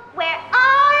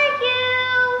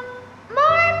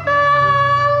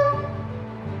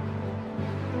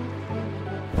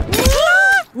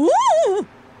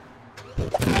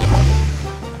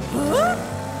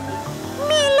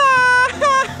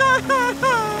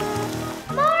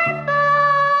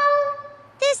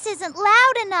 isn't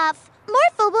loud enough.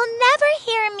 Morphle will never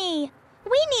hear me.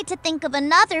 We need to think of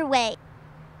another way.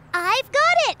 I've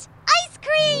got it! Ice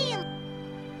cream!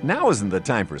 Now isn't the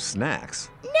time for snacks.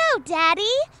 No,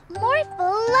 Daddy.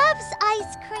 Morphle loves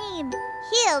ice cream.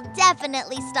 He'll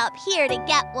definitely stop here to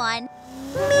get one.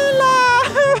 Mila!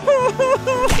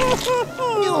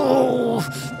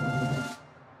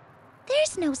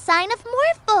 There's no sign of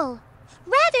Morphle.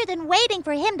 Rather than waiting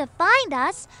for him to find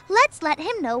us, let's let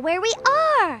him know where we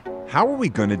are. How are we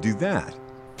going to do that?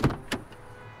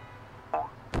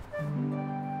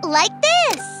 Like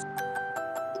this.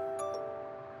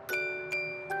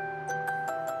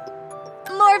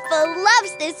 Morphle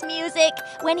loves this music.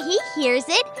 When he hears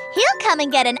it, he'll come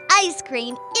and get an ice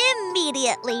cream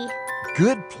immediately.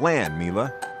 Good plan,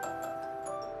 Mila.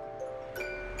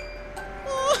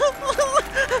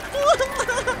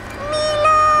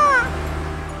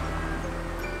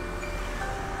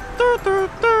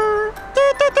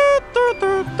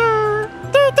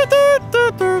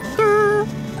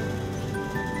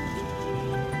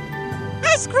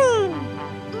 Ice cream!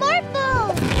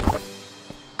 Morphle!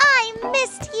 I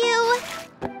missed you.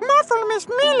 Morphle missed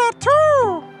Mila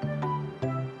too.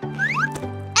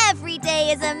 Every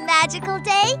day is a magical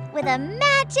day with a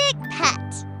magic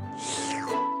pet.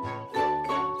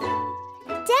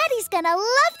 Daddy's gonna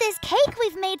love this cake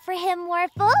we've made for him,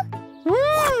 Morphle.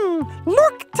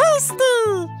 Look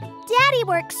tasty! Daddy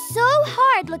works so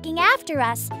hard looking after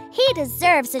us. He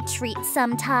deserves a treat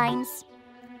sometimes.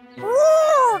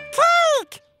 Ooh,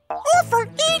 cake! Orphle,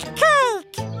 eat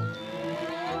cake!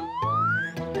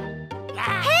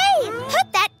 Hey, put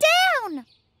that down!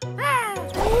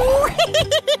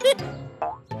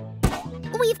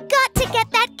 We've got to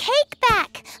get that cake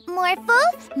back.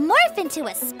 Morphle, morph into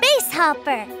a space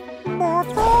hopper.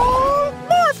 Morphle,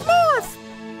 morph, morph!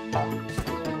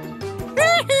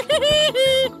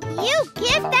 You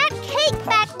give that cake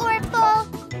back, Orphle.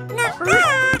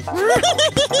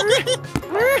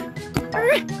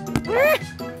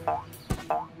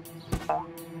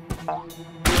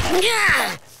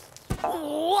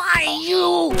 Why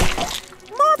you?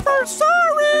 Morphle,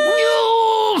 sorry!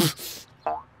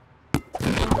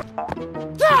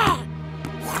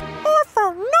 Orphle,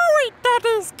 no eat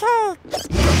Daddy's cake!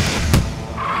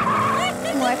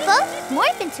 Morphle,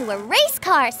 morph into a race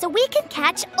car so we can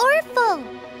catch Orphle.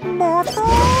 Morphle,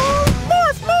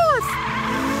 morph, morph!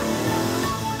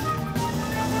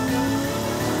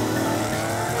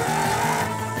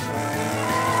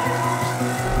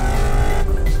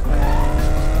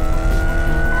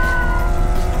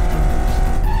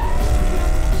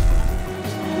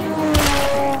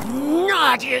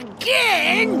 Not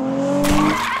again!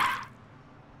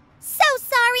 So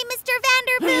sorry, Mr.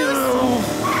 Vanderboos.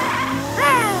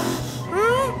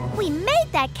 We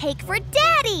made that cake for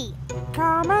Daddy.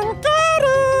 Come and get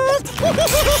it!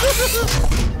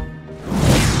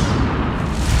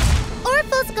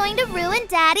 Orphle's going to ruin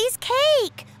Daddy's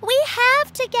cake. We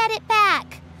have to get it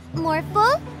back.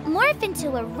 Morphle, morph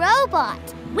into a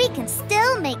robot. We can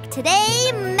still make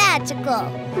today magical.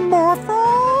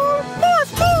 Morphle,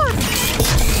 morph, morph!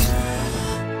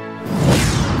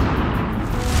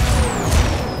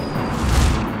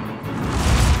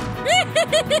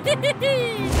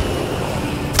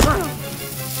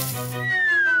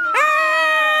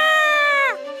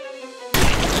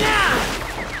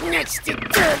 That's the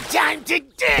third time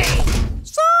today!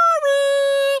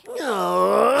 Sorry!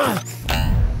 No!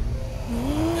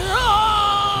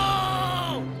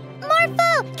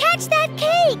 Morphle, catch that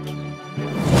cake!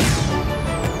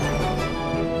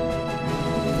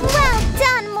 Well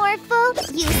done, Morphle.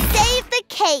 You saved the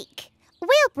cake.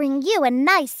 We'll bring you a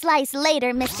nice slice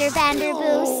later, Mr.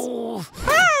 Vanderboos.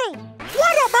 Hey!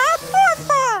 What about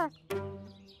Morphle?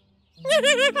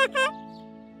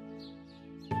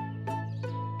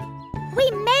 We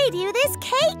made you this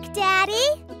cake,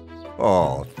 Daddy.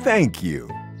 Oh, thank you.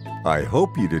 I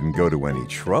hope you didn't go to any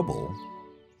trouble.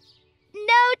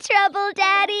 No trouble,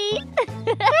 Daddy.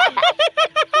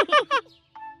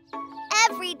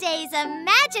 Every day's a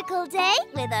magical day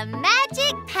with a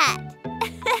magic pet.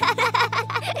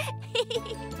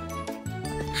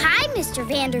 Hi, Mr.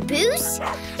 Vanderboos.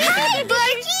 Hi,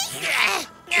 Barky.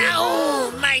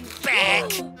 Ow, my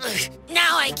back.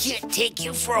 Now I can't take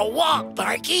you for a walk,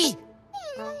 Barky.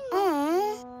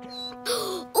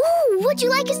 Ooh, would you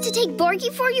like us to take Barky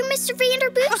for you, Mr.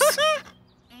 Vanderboos?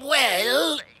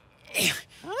 Well,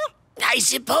 I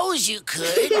suppose you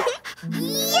could.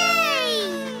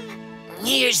 Yay!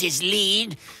 Here's his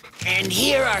lead, and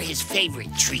here are his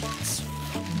favorite treats.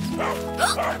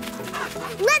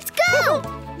 Let's go!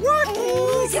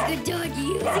 He's a good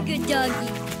doggy. He's a good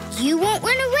doggy. You won't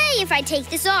run away if I take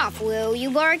this off, will you,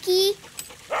 Barky?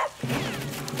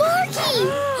 Barky!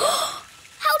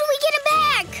 How do we get him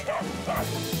back?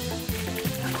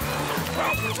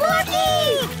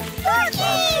 Barky!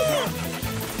 Barky!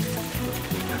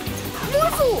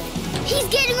 Morphle! He's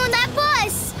getting on that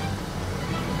bus!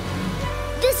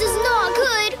 This is not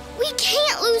good! We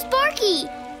can't lose Barky!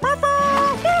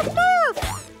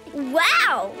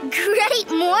 Wow! Great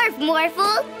morph,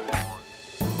 Morphle!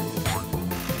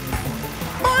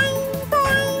 Boing,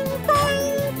 boing,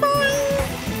 boing, boing!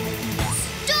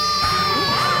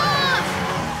 Stop!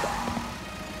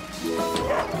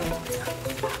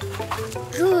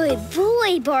 Good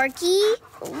boy, Barky.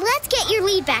 Let's get your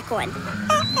lead back on.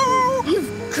 You've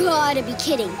gotta be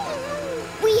kidding.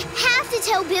 We have to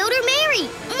tell Builder Mary.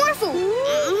 Morphle,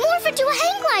 morph into a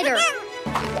hang glider.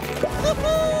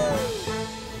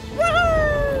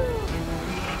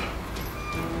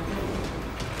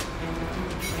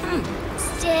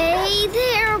 Stay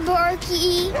there,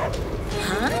 Barky.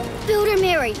 Huh? Builder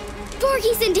Mary,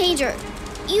 Barky's in danger.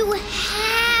 You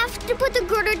have to put the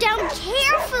girder down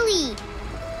carefully.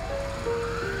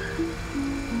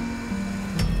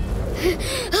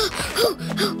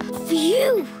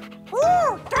 Phew!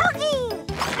 Ooh, doggy!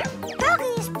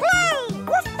 Doggies play!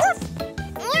 Woof, woof!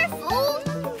 Morphle!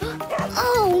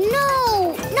 Oh,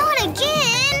 no! Not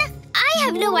again! I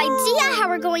have no idea how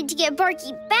we're going to get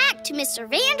Barky back to Mr.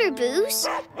 Vanderboos.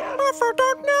 Morphle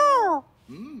don't know.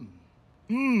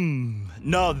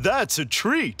 Now that's a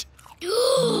treat.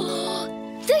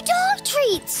 The dog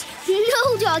treats!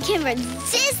 No dog can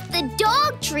resist the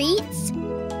dog treats.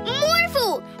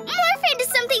 Morphle! Morph into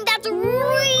something that's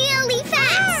really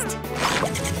fast!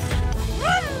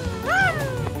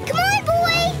 Come on,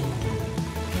 boy!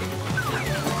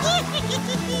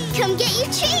 Come get your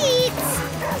treats!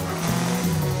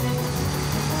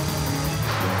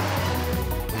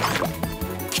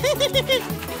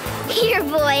 Here,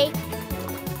 boy.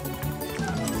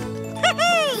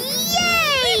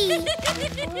 Yay!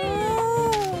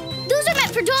 Those are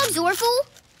meant for dogs, Orphle.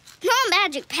 Not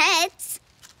magic pets.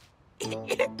 Yuck!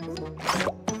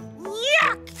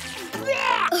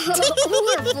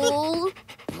 Orphle.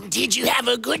 Did you have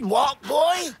a good walk,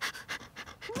 boy?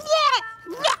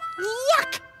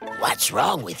 Yuck! What's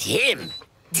wrong with him?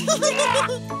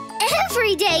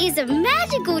 Every day is a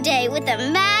magical day with a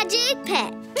magic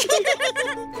pet.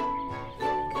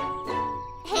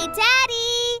 Hey,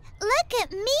 Daddy! Look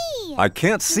at me! I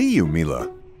can't see you, Mila.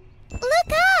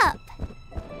 Look up!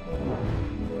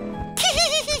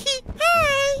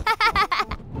 Hi!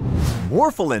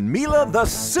 Morphle and Mila, the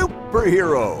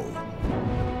superhero.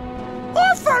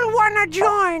 Orphle wanna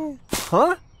join.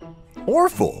 Huh?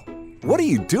 Orphle, what are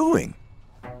you doing?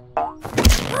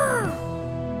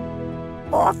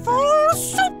 Orphle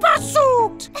super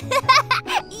suit!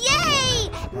 Yay!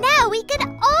 Now we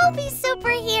can all be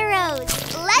superheroes.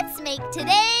 Let's make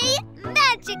today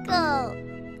magical.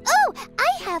 Oh,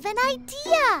 I have an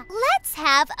idea. Let's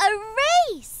have a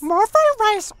race. Morphle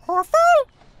race, Orphle.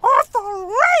 Orphle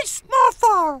race,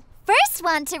 Morphle. First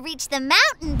one to reach the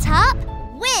mountaintop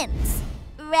wins.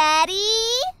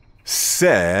 Ready?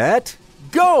 Set,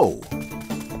 go!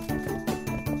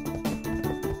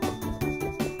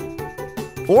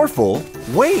 Orphle,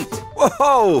 wait!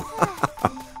 Whoa!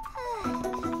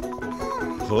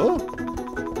 Huh?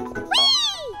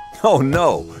 Oh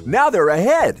no, now they're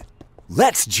ahead.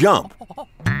 Let's jump.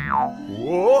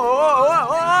 Whoa!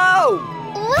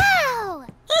 Wow!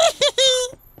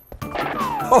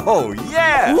 Oh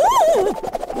yeah!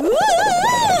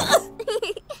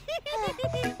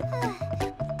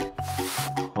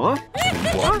 Huh?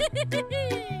 What?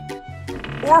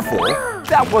 Orphle,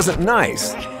 that wasn't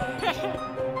nice.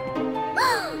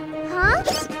 Huh?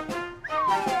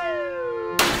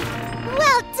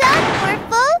 Well done,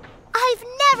 Orphle! I've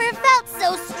never felt so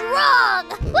strong!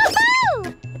 Woohoo!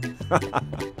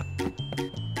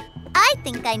 I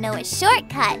think I know a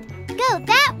shortcut. Go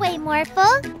that way,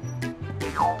 Morphle.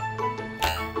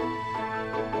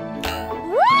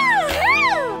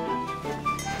 Woo-hoo!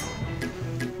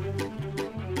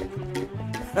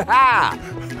 Ha!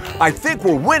 I think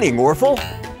we're winning, Orphle.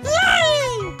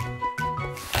 Yay!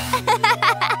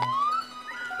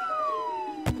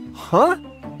 Huh?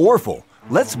 Orphle,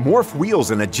 let's morph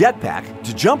wheels in a jetpack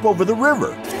to jump over the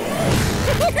river.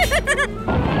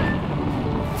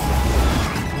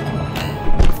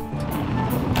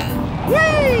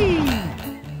 Whee!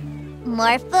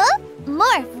 Morphle,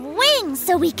 morph wings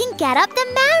so we can get up the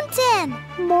mountain.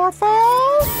 Morphle,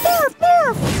 morph,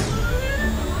 morph.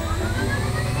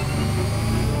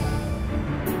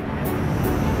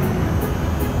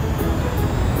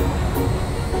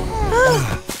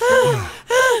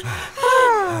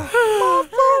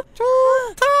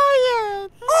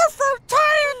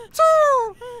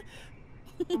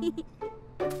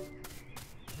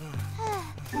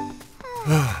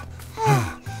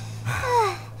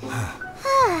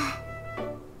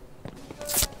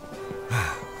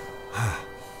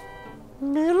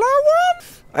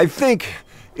 I think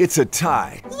it's a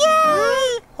tie.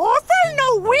 Yay! Orphle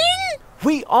no win?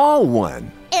 We all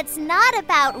won. It's not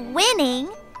about winning.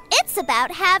 It's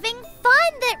about having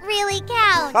fun that really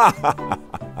counts.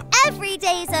 Every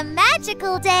day's a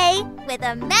magical day with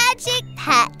a magic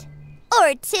pet.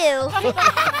 Or two.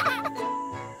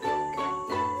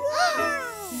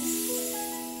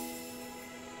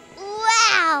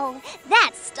 Wow!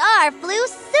 That star flew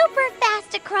super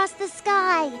fast across the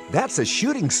sky. That's a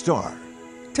shooting star.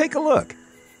 Take a look.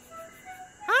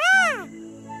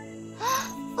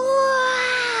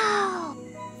 Wow!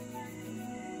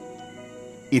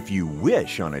 If you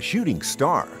wish on a shooting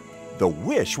star, the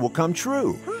wish will come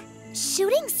true.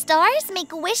 Shooting stars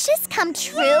make wishes come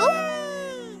true?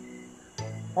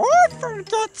 Orphle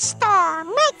gets star,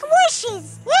 make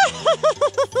wishes.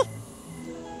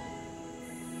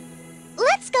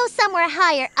 Let's go somewhere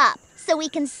higher up so we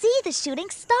can see the shooting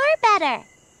star better.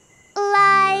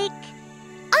 Like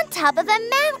on top of a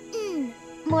mountain.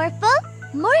 Morphle,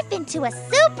 morph into a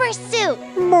super suit.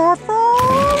 Morphle!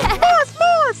 Morph,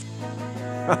 morph!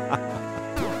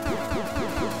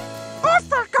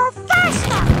 Orphle, go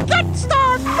faster! Get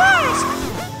star first!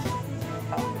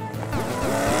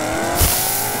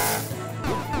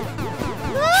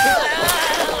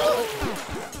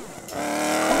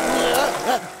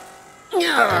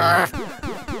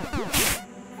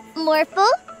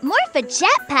 Morphle, morph a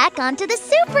jetpack onto the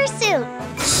super suit.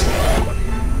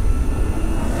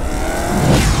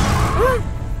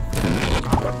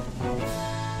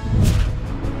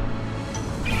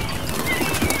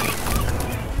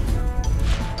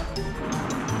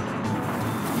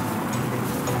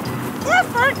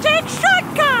 Orphle, take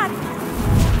shortcut!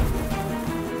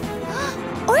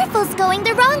 Orphle's going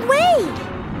the wrong way.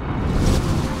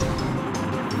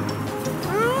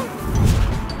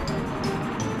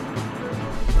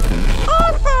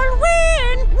 Orphle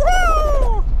win!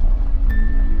 Woo!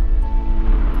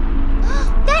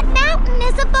 That mountain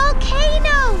is a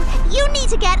volcano. You need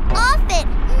to get off it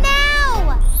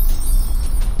now.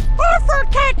 Orphle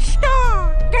catch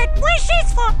star! Get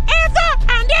wishes forever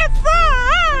and ever!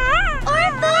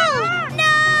 Orphle!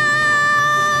 No!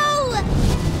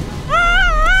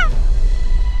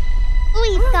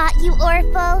 We've got you,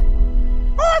 Orphle.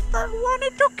 Orphle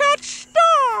wanted to catch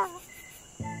star!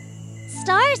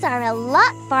 Stars are a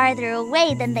lot farther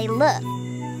away than they look.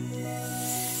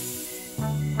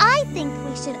 I think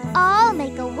we should all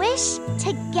make a wish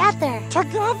together.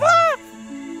 Together?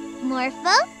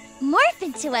 Morphle, morph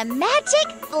into a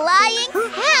magic flying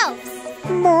house.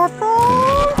 Morphle!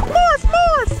 Morph,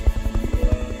 morph!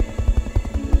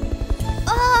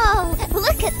 Oh,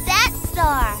 look at that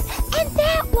star. And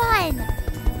that one.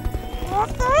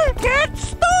 Orphle, get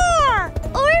star!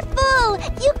 Orphle,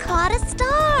 you caught a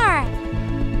star.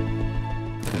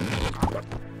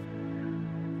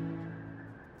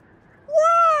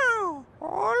 Wow!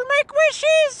 All make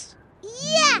wishes?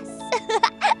 Yes!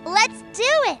 Let's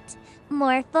do it.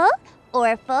 Morphle,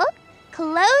 Orphle,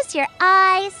 close your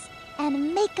eyes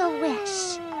and make a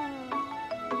wish.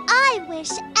 I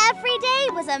wish every day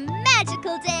was a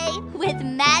magical day with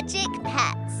magic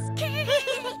pets.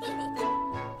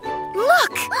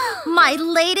 Look! My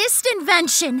latest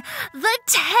invention, the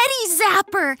Teddy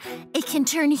Zapper. It can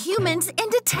turn humans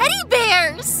into teddy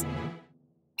bears.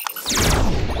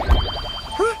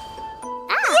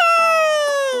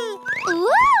 Yay! Woo!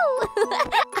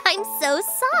 I'm so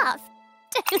soft.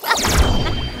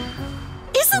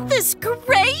 Isn't this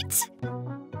great?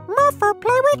 Morphle,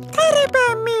 play with teddy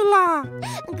bear, Mila.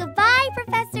 Goodbye,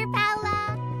 Professor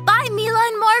Paula. Bye, Mila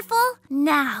and Morphle.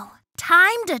 Now,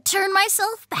 time to turn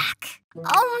myself back.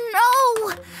 Oh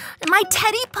no! My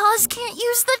teddy paws can't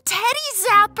use the Teddy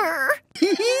Zapper.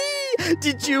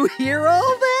 Did you hear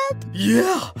all that?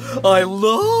 Yeah, I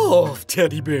love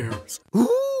teddy bears.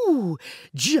 Ooh,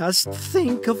 just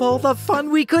think of all the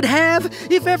fun we could have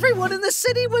if everyone in the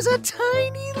city was a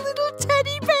tiny little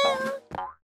teddy bear.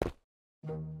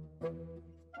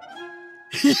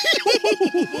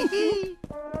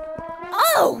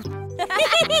 Oh!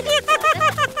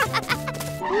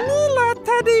 Mila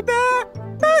teddy bear,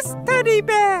 best teddy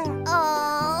bear.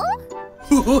 Oh.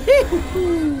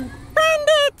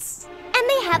 Bandits! And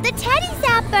they have the Teddy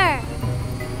Zapper.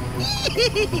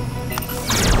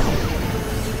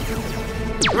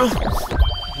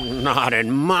 Not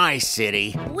in my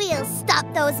city. We'll stop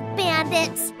those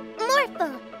bandits.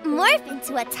 Morphle, morph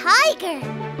into a tiger.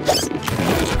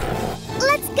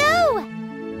 Let's go.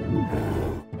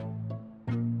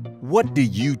 What do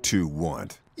you two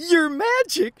want? Your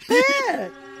magic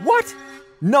pet. What?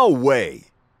 No way.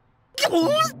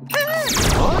 Huh?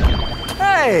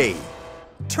 Hey!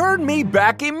 Turn me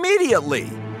back immediately.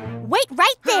 Wait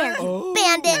right there, you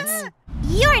bandits!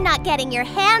 You're not getting your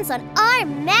hands on our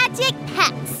magic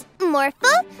pets. Morphle,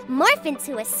 morph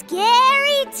into a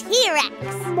scary T-Rex.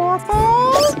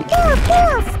 Morphle, morph,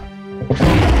 morph!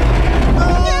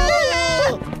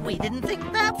 We didn't think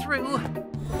that through.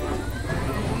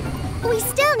 We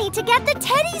still need to get the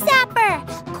teddy zapper.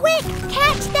 Quick,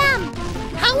 catch them.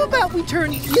 How about we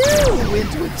turn you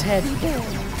into a teddy bear?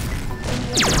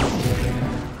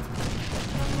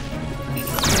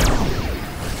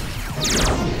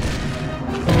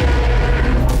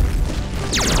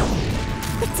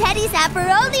 The teddy zapper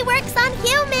only works on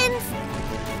humans.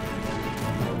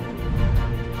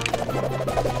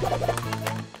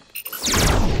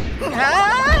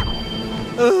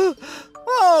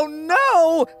 Oh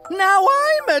no! Now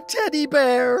I'm a teddy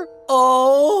bear!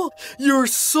 Oh, you're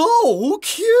so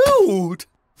cute!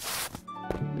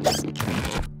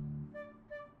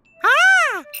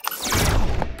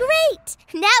 Great!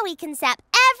 Now we can zap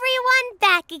everyone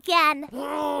back again.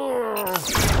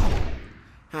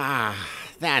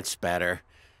 That's better.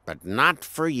 But not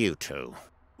for you two.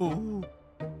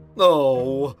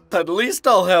 Oh, at least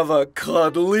I'll have a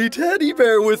cuddly teddy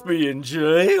bear with me in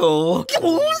jail.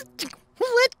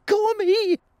 Let go of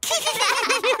me.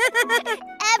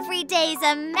 Every day's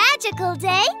a magical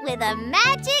day with a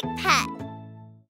magic pet.